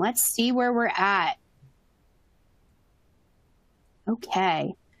system. Let's see where we're at.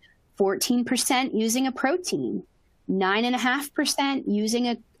 Okay, 14% using a protein, 9.5%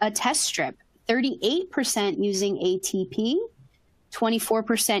 using a test strip, 38% using ATP,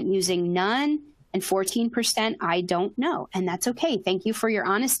 24% using none, and 14% I don't know. And that's okay. Thank you for your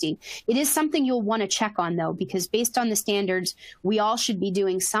honesty. It is something you'll want to check on, though, because based on the standards, we all should be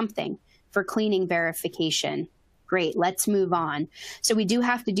doing something for cleaning verification. Great, let's move on. So we do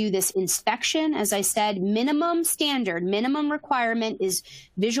have to do this inspection. As I said, minimum standard, minimum requirement is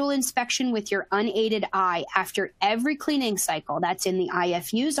visual inspection with your unaided eye after every cleaning cycle. That's in the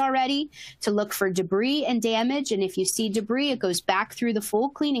IFUs already, to look for debris and damage. And if you see debris, it goes back through the full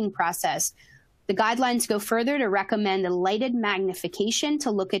cleaning process. The guidelines go further to recommend a lighted magnification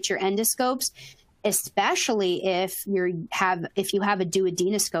to look at your endoscopes. especially if you have a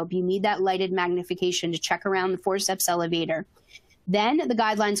duodenoscope. You need that lighted magnification to check around the forceps elevator. Then the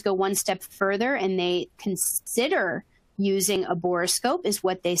guidelines go one step further, and they consider using a borescope, is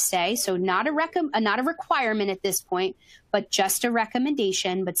what they say. So not a requirement at this point, but just a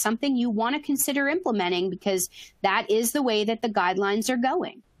recommendation, but something you want to consider implementing, because that is the way that the guidelines are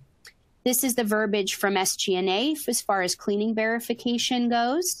going. This is the verbiage from SG&A as far as cleaning verification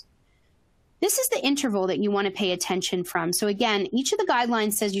goes. This is the interval that you want to pay attention from. So again, each of the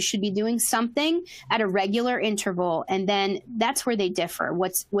guidelines says you should be doing something at a regular interval, and then that's where they differ.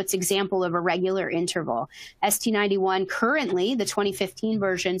 What's example of a regular interval? ST91 currently, the 2015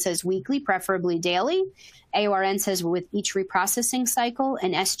 version, says weekly, preferably daily. AORN says with each reprocessing cycle,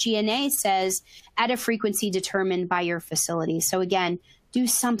 and SG&A says at a frequency determined by your facility. So again, do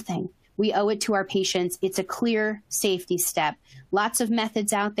something. We owe it to our patients. It's a clear safety step. Lots of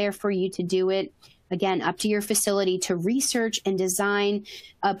methods out there for you to do it. Again, up to your facility to research and design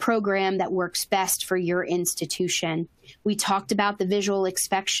a program that works best for your institution. We talked about the visual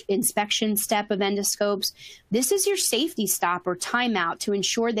inspection step of endoscopes. This is your safety stop or timeout to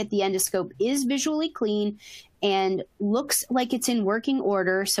ensure that the endoscope is visually clean and looks like it's in working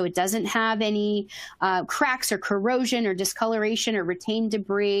order, so it doesn't have any cracks or corrosion or discoloration or retained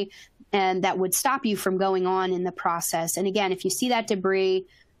debris, and that would stop you from going on in the process. And again, if you see that debris,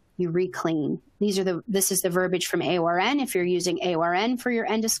 you re-clean. This is the verbiage from AORN. If you're using AORN for your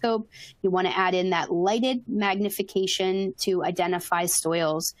endoscope, you want to add in that lighted magnification to identify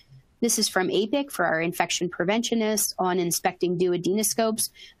soils. This is from APIC for our infection preventionists on inspecting duodenoscopes.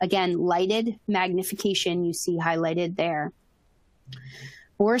 Again, lighted magnification you see highlighted there.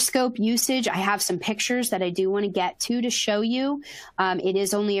 Borescope usage, I have some pictures that I do want to get to show you. It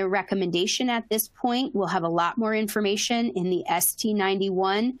is only a recommendation at this point. We'll have a lot more information in the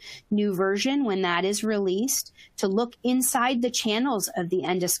ST91 new version when that is released, to look inside the channels of the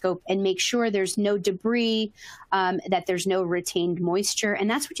endoscope and make sure there's no debris, that there's no retained moisture. And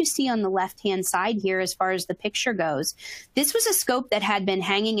that's what you see on the left-hand side here as far as the picture goes. This was a scope that had been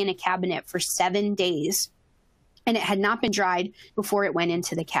hanging in a cabinet for 7 days, and it had not been dried before it went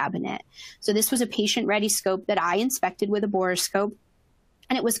into the cabinet. So this was a patient-ready scope that I inspected with a borescope,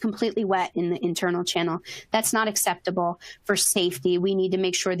 and it was completely wet in the internal channel. That's not acceptable for safety. We need to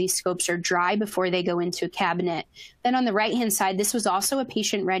make sure these scopes are dry before they go into a cabinet. Then on the right-hand side, this was also a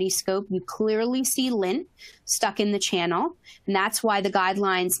patient-ready scope. You clearly see lint stuck in the channel, and that's why the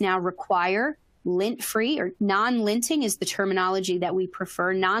guidelines now require lint-free, or non-linting is the terminology that we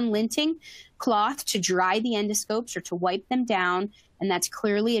prefer, non-linting cloth to dry the endoscopes or to wipe them down, and that's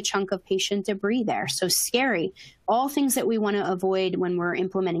clearly a chunk of patient debris there. So scary. All things that we want to avoid when we're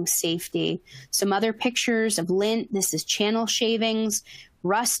implementing safety. Some other pictures of lint. This is channel shavings,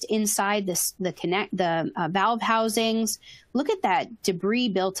 rust inside the valve housings. Look at that debris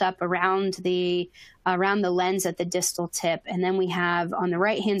built up around the lens at the distal tip. And then we have on the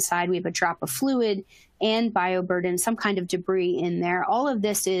right-hand side, we have a drop of fluid and bioburden, some kind of debris in there. All of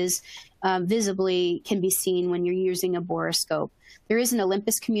this is visibly can be seen when you're using a borescope. There is an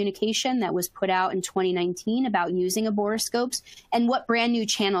Olympus communication that was put out in 2019 about using a borescopes and what brand new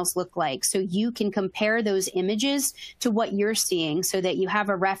channels look like. So you can compare those images to what you're seeing so that you have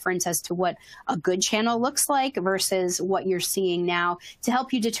a reference as to what a good channel looks like versus what you're seeing now to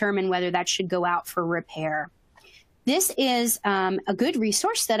help you determine whether that should go out for repair. This is a good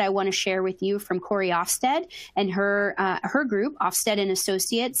resource that I want to share with you from Corey Ofsted and her group, Ofsted and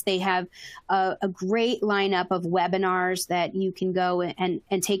Associates. They have a great lineup of webinars that you can go and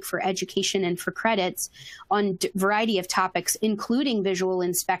take for education and for credits on a variety of topics, including visual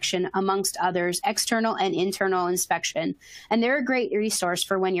inspection, amongst others, external and internal inspection. And they're a great resource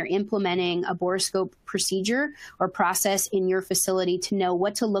for when you're implementing a borescope procedure or process in your facility to know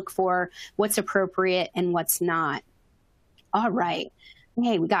what to look for, what's appropriate, and what's not. All right.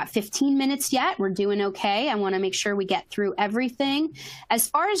 Hey, we got 15 minutes yet. We're doing okay. I want to make sure we get through everything. As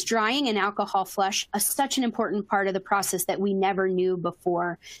far as drying and alcohol flush, such an important part of the process that we never knew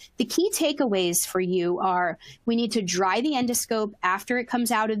before. The key takeaways for you are we need to dry the endoscope after it comes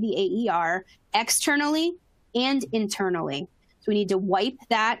out of the AER, externally and internally. So we need to wipe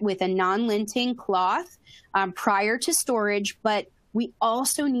that with a non-linting cloth prior to storage, but we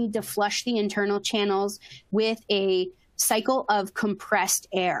also need to flush the internal channels with a cycle of compressed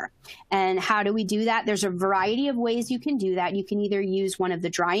air. And how do we do that? There's a variety of ways you can do that. You can either use one of the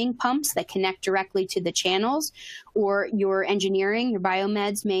drying pumps that connect directly to the channels, or your engineering, your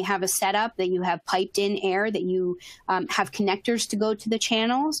biomeds may have a setup that you have piped in air that you have connectors to go to the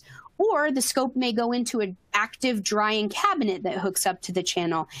channels. or the scope may go into an active drying cabinet that hooks up to the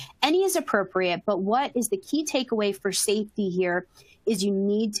channel. Any is appropriate, but what is the key takeaway for safety here is you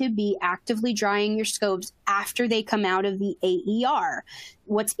need to be actively drying your scopes after they come out of the AER.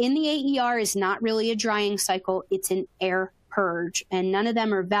 What's in the AER is not really a drying cycle, it's an air purge, and none of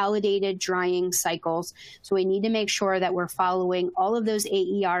them are validated drying cycles. So we need to make sure that we're following all of those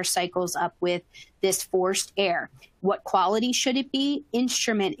AER cycles up with this forced air. What quality should it be?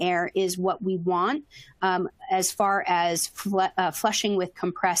 Instrument air is what we want as far as flushing with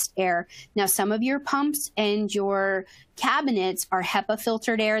compressed air. Now, some of your pumps and your cabinets are HEPA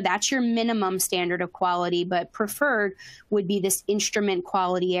filtered air. That's your minimum standard of quality, but preferred would be this instrument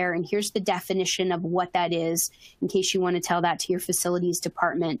quality air. And here's the definition of what that is, in case you want to tell that to your facilities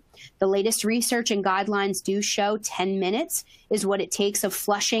department. The latest research and guidelines do show 10 minutes is what it takes of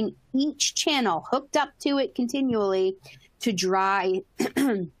flushing each channel hooked up to it continually to dry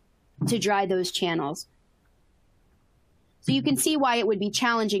to dry those channels. So you can see why it would be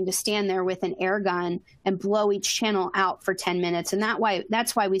challenging to stand there with an air gun and blow each channel out for 10 minutes. And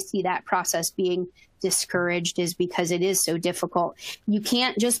that's why we see that process being discouraged, is because it is so difficult. You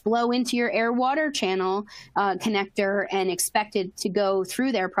can't just blow into your air water channel connector and expect it to go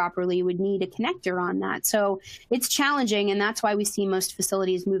through there properly. You would need a connector on that. So it's challenging, and that's why we see most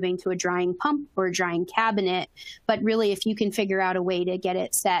facilities moving to a drying pump or a drying cabinet. But really, if you can figure out a way to get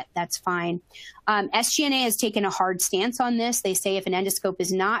it set, that's fine. SG&A has taken a hard stance on this. They say if an endoscope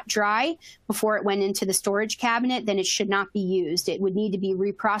is not dry before it went into the storage cabinet, then it should not be used. It would need to be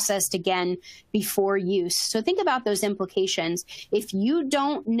reprocessed again before use. So think about those implications. If you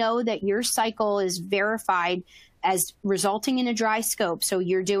don't know that your cycle is verified as resulting in a dry scope, so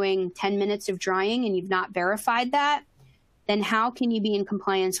you're doing 10 minutes of drying and you've not verified that, then how can you be in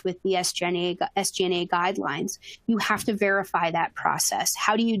compliance with the SG&A guidelines? You have to verify that process.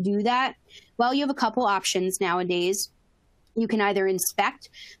 How do you do that? Well, you have a couple options nowadays. You can either inspect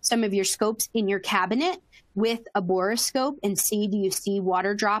some of your scopes in your cabinet with a borescope and see, do you see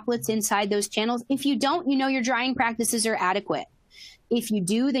water droplets inside those channels? If you don't, you know your drying practices are adequate. If you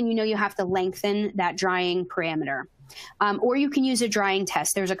do, then you know you have to lengthen that drying parameter. Or you can use a drying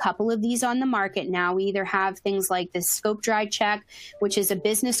test. There's a couple of these on the market now. We either have things like the Scope Dry Check, which is a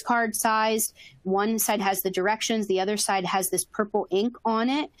business card sized. One side has the directions, the other side has this purple ink on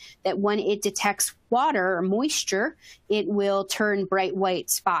it that when it detects water or moisture, it will turn bright white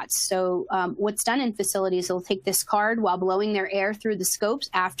spots. So what's done in facilities, they'll take this card while blowing their air through the scopes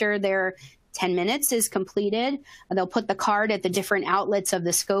after their 10 minutes is completed. They'll put the card at the different outlets of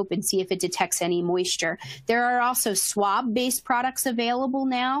the scope and see if it detects any moisture. There are also swab-based products available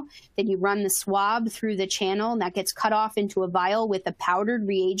now that you run the swab through the channel and that gets cut off into a vial with a powdered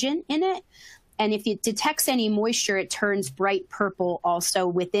reagent in it. And if it detects any moisture, it turns bright purple also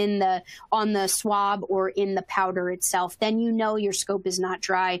on the swab or in the powder itself. Then you know your scope is not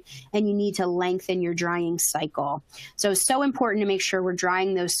dry and you need to lengthen your drying cycle. So important to make sure we're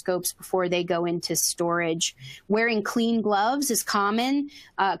drying those scopes before they go into storage. Wearing clean gloves is common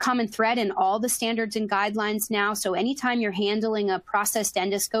thread in all the standards and guidelines now. So anytime you're handling a processed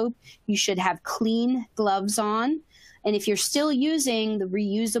endoscope, you should have clean gloves on. And if you're still using the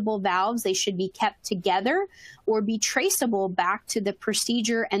reusable valves, they should be kept together or be traceable back to the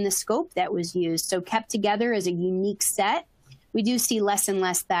procedure and the scope that was used. So kept together as a unique set. We do see less and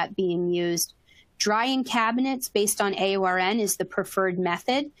less that being used. Drying cabinets based on AORN is the preferred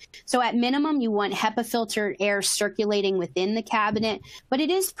method. So at minimum, you want HEPA filtered air circulating within the cabinet, but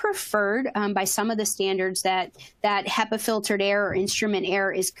it is preferred by some of the standards that HEPA filtered air or instrument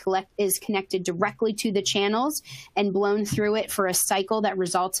air is connected directly to the channels and blown through it for a cycle that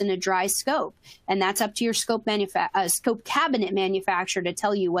results in a dry scope. And that's up to your scope cabinet manufacturer to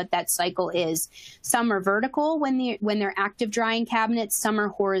tell you what that cycle is. Some are vertical when they're active drying cabinets, some are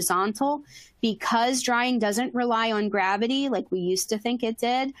horizontal. Because drying doesn't rely on gravity like we used to think it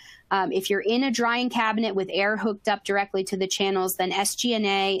did, if you're in a drying cabinet with air hooked up directly to the channels, then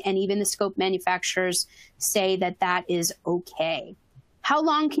SG&A and even the scope manufacturers say that that is okay. How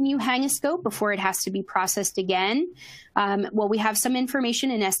long can you hang a scope before it has to be processed again? Well, we have some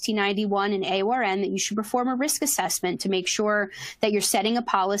information in ST91 and AORN that you should perform a risk assessment to make sure that you're setting a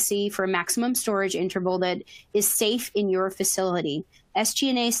policy for a maximum storage interval that is safe in your facility.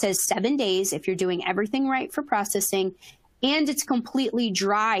 SG&A says 7 days if you're doing everything right for processing and it's completely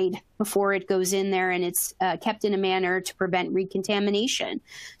dried before it goes in there and it's kept in a manner to prevent recontamination.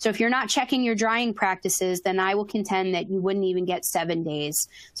 So if you're not checking your drying practices, then I will contend that you wouldn't even get 7 days.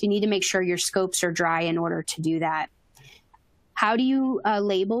 So you need to make sure your scopes are dry in order to do that. How do you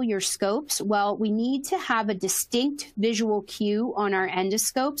label your scopes? Well, we need to have a distinct visual cue on our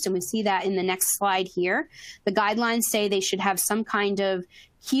endoscopes, and we see that in the next slide here. The guidelines say they should have some kind of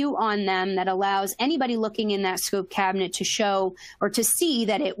cue on them that allows anybody looking in that scope cabinet to show or to see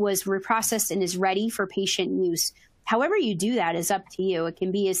that it was reprocessed and is ready for patient use. However you do that is up to you. It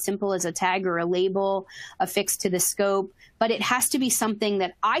can be as simple as a tag or a label affixed to the scope, but it has to be something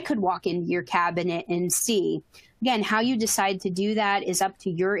that I could walk into your cabinet and see. Again, how you decide to do that is up to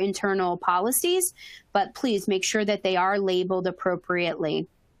your internal policies, but please make sure that they are labeled appropriately.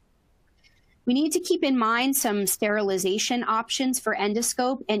 We need to keep in mind some sterilization options for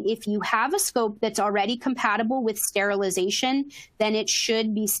endoscope, and if you have a scope that's already compatible with sterilization, then it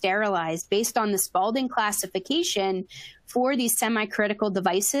should be sterilized. Based on the Spalding classification for these semi-critical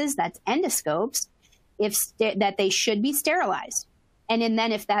devices, that's endoscopes, that they should be sterilized. And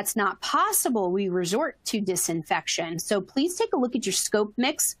then if that's not possible, we resort to disinfection. So please take a look at your scope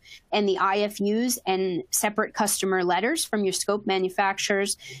mix and the IFUs and separate customer letters from your scope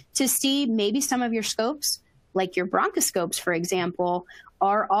manufacturers to see maybe some of your scopes, like your bronchoscopes, for example,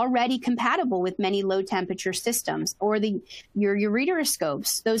 are already compatible with many low temperature systems, or your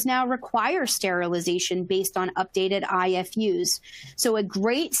ureteroscopes. Those now require sterilization based on updated IFUs. So a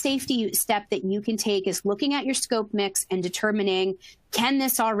great safety step that you can take is looking at your scope mix and determining, can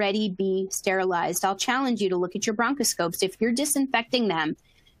this already be sterilized? I'll challenge you to look at your bronchoscopes. If you're disinfecting them,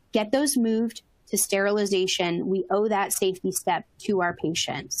 get those moved to sterilization. We owe that safety step to our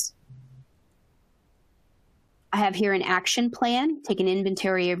patients. I have here an action plan. Take an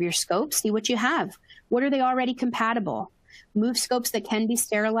inventory of your scopes, see what you have. What are they already compatible? Move scopes that can be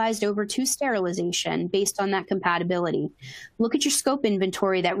sterilized over to sterilization based on that compatibility. Look at your scope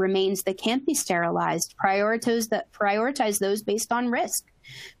inventory that remains that can't be sterilized. Prioritize those based on risk.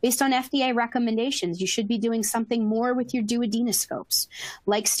 Based on FDA recommendations, you should be doing something more with your duodenoscopes,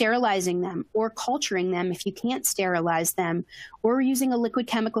 like sterilizing them or culturing them if you can't sterilize them, or using a liquid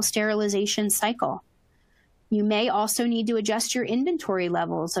chemical sterilization cycle. You may also need to adjust your inventory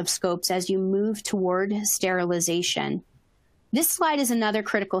levels of scopes as you move toward sterilization. This slide is another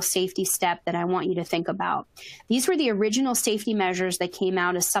critical safety step that I want you to think about. These were the original safety measures that came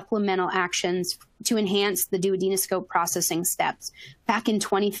out as supplemental actions to enhance the duodenoscope processing steps back in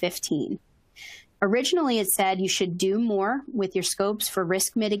 2015. Originally, it said you should do more with your scopes for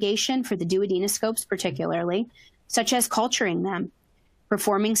risk mitigation for the duodenoscopes particularly, such as culturing them.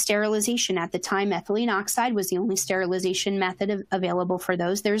 Performing sterilization. At the time, ethylene oxide was the only sterilization method available for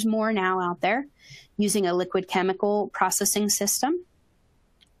those. There's more now out there, using a liquid chemical processing system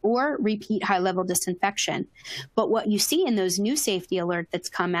or repeat high-level disinfection. But what you see in those new safety alert that's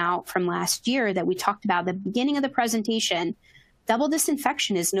come out from last year that we talked about at the beginning of the presentation, double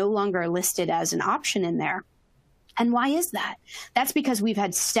disinfection is no longer listed as an option in there. And why is that? That's because we've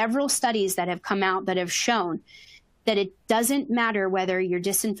had several studies that have come out that have shown that it doesn't matter whether you're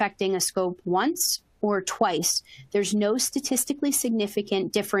disinfecting a scope once or twice. There's no statistically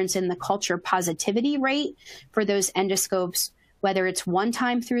significant difference in the culture positivity rate for those endoscopes, whether it's one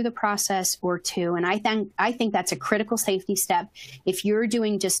time through the process or two. And I think that's a critical safety step. If you're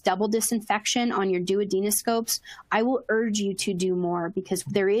doing just double disinfection on your duodenoscopes, I will urge you to do more, because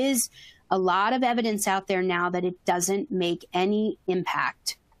there is a lot of evidence out there now that it doesn't make any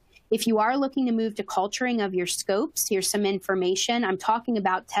impact. If you are looking to move to culturing of your scopes, here's some information. I'm talking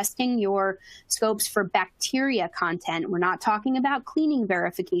about testing your scopes for bacteria content. We're not talking about cleaning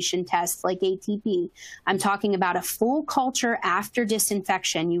verification tests like ATP. I'm talking about a full culture after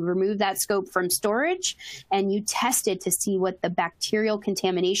disinfection. You remove that scope from storage and you test it to see what the bacterial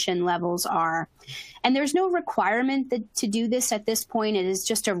contamination levels are. And there's no requirement to do this at this point. It is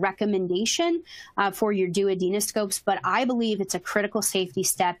just a recommendation for your duodenoscopes, but I believe it's a critical safety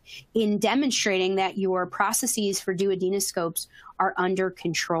step in demonstrating that your processes for duodenoscopes are under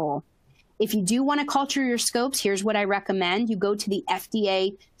control. If you do want to culture your scopes, here's what I recommend. You go to the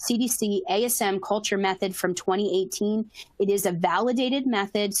FDA CDC ASM culture method from 2018. It is a validated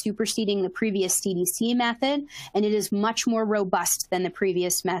method superseding the previous CDC method, and it is much more robust than the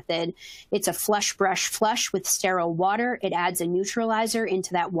previous method. It's a flush brush flush with sterile water. It adds a neutralizer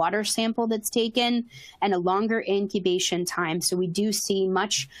into that water sample that's taken and a longer incubation time. So we do see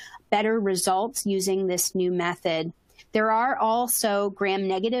much better results using this new method. There are also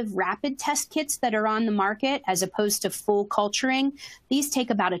gram-negative rapid test kits that are on the market as opposed to full culturing. These take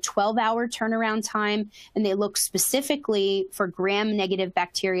about a 12-hour turnaround time, and they look specifically for gram-negative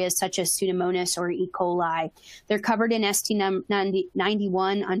bacteria such as Pseudomonas or E. coli. They're covered in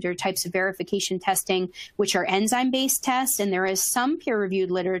ST91 under types of verification testing, which are enzyme-based tests, and there is some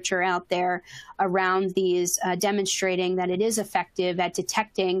peer-reviewed literature out there around these demonstrating that it is effective at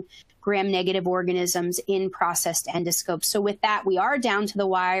detecting gram-negative organisms in processed endoscopes. So with that, we are down to the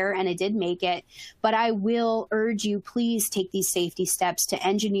wire, and I did make it, but I will urge you, please take these safety steps to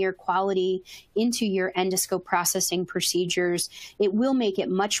engineer quality into your endoscope processing procedures. It will make it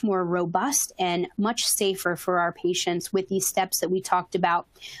much more robust and much safer for our patients with these steps that we talked about.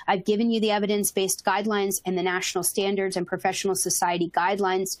 I've given you the evidence-based guidelines and the national standards and professional society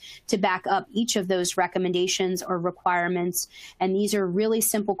guidelines to back up each of those recommendations or requirements, and these are really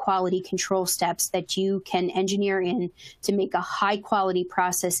simple quality control steps that you can engineer in to make a high quality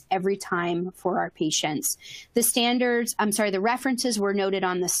process every time for our patients. The references were noted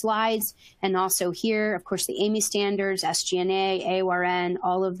on the slides and also here, of course, the AAMI standards, SGNA, AORN,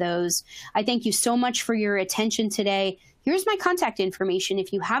 all of those. I thank you so much for your attention today. Here's my contact information.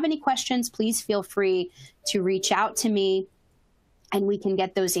 If you have any questions, please feel free to reach out to me, and we can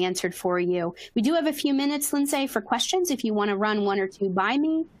get those answered for you. We do have a few minutes, Lindsay, for questions if you want to run one or two by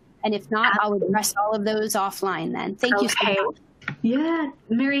me. And if not, I'll address all of those offline then. Thank you so much. Yeah,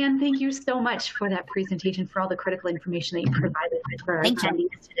 Mary Ann, thank you so much for that presentation, for all the critical information that you provided for our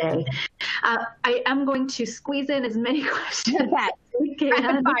attendees today. I am going to squeeze in as many questions as we can.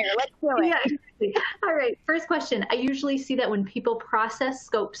 Rapid fire, let's do it. Yeah. All right, first question. I usually see that when people process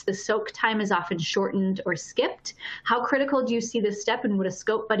scopes, the soak time is often shortened or skipped. How critical do you see this step, and would a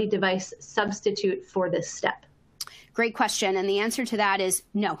Scope Buddy device substitute for this step? Great question. And the answer to that is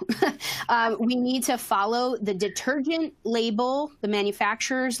no. We need to follow the detergent label, the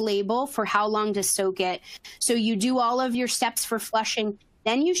manufacturer's label for how long to soak it. So you do all of your steps for flushing,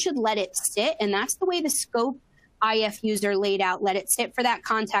 then you should let it sit. And that's the way the scope IFUs are laid out. Let it sit for that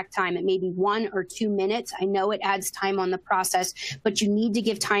contact time. It may be 1 or 2 minutes. I know it adds time on the process, but you need to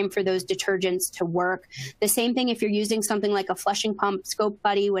give time for those detergents to work. The same thing if you're using something like a flushing pump, Scope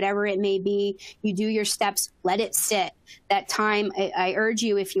Buddy, whatever it may be, you do your steps, let it sit. That time, I urge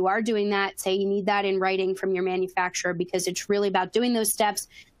you, if you are doing that, say you need that in writing from your manufacturer, because it's really about doing those steps,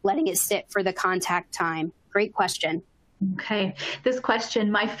 letting it sit for the contact time. Great question. Okay. This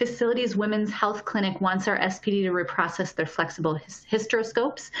question, my facility's women's health clinic wants our SPD to reprocess their flexible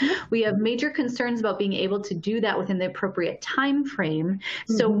hysteroscopes. We have major concerns about being able to do that within the appropriate time frame.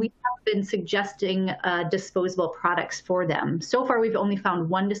 So we have been suggesting disposable products for them. So far, we've only found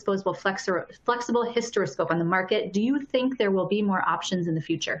one disposable flexible hysteroscope on the market. Do you think there will be more options in the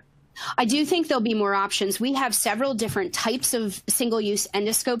future? I do think there'll be more options. We have several different types of single-use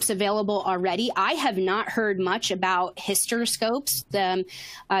endoscopes available already. I have not heard much about hysteroscopes.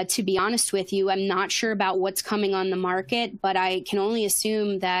 To be honest with you, I'm not sure about what's coming on the market, but I can only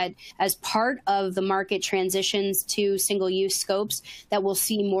assume that as part of the market transitions to single-use scopes, that we'll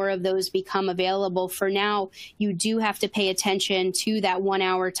see more of those become available. For now, you do have to pay attention to that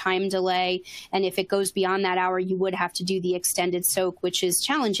 1-hour time delay, and if it goes beyond that hour, you would have to do the extended soak, which is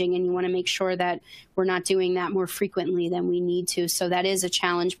challenging, and you want to make sure that we're not doing that more frequently than we need to. So that is a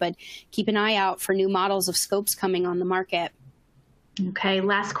challenge, but keep an eye out for new models of scopes coming on the market. Okay,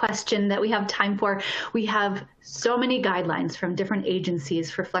 last question that we have time for. We have so many guidelines from different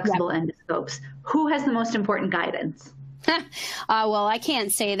agencies for flexible endoscopes. Who has the most important guidance? Well, I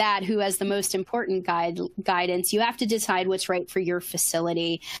can't say that, who has the most important guidance. You have to decide what's right for your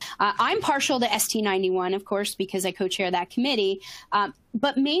facility. I'm partial to ST91, of course, because I co-chair that committee,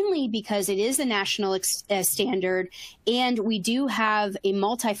 but mainly because it is the national standard, and we do have a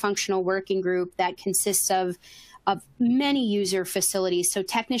multifunctional working group that consists of many user facilities. So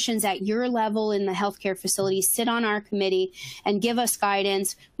technicians at your level in the healthcare facility sit on our committee and give us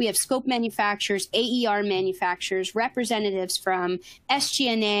guidance. We have scope manufacturers, AER manufacturers, representatives from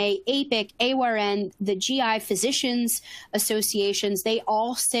SGNA, APIC, AORN, the GI physicians associations. They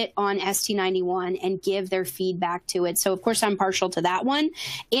all sit on ST91 and give their feedback to it. So of course I'm partial to that one,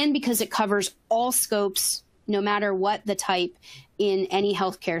 and because it covers all scopes, no matter what the type, in any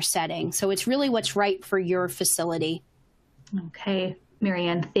healthcare setting. So it's really what's right for your facility. Okay, Mary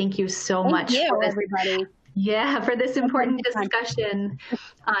Ann, thank you so much. Thank you, everybody. Yeah, for this important discussion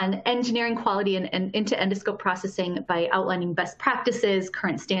on engineering quality and into endoscope processing by outlining best practices,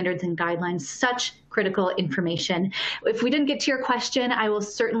 current standards, and guidelines. Such critical information. If we didn't get to your question, I will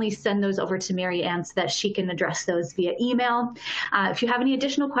certainly send those over to Mary Ann so that she can address those via email. If you have any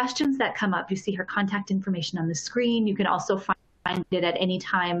additional questions that come up, you see her contact information on the screen. You can also find it at any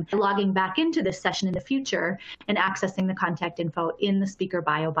time logging back into this session in the future and accessing the contact info in the speaker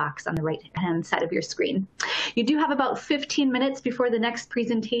bio box on the right hand side of your screen. You do have about 15 minutes before the next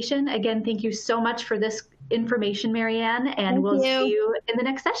presentation. Again, thank you so much for this information, Mary Ann, and we'll see you in the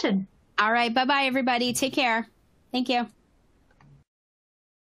next session. All right. Bye-bye, everybody. Take care. Thank you.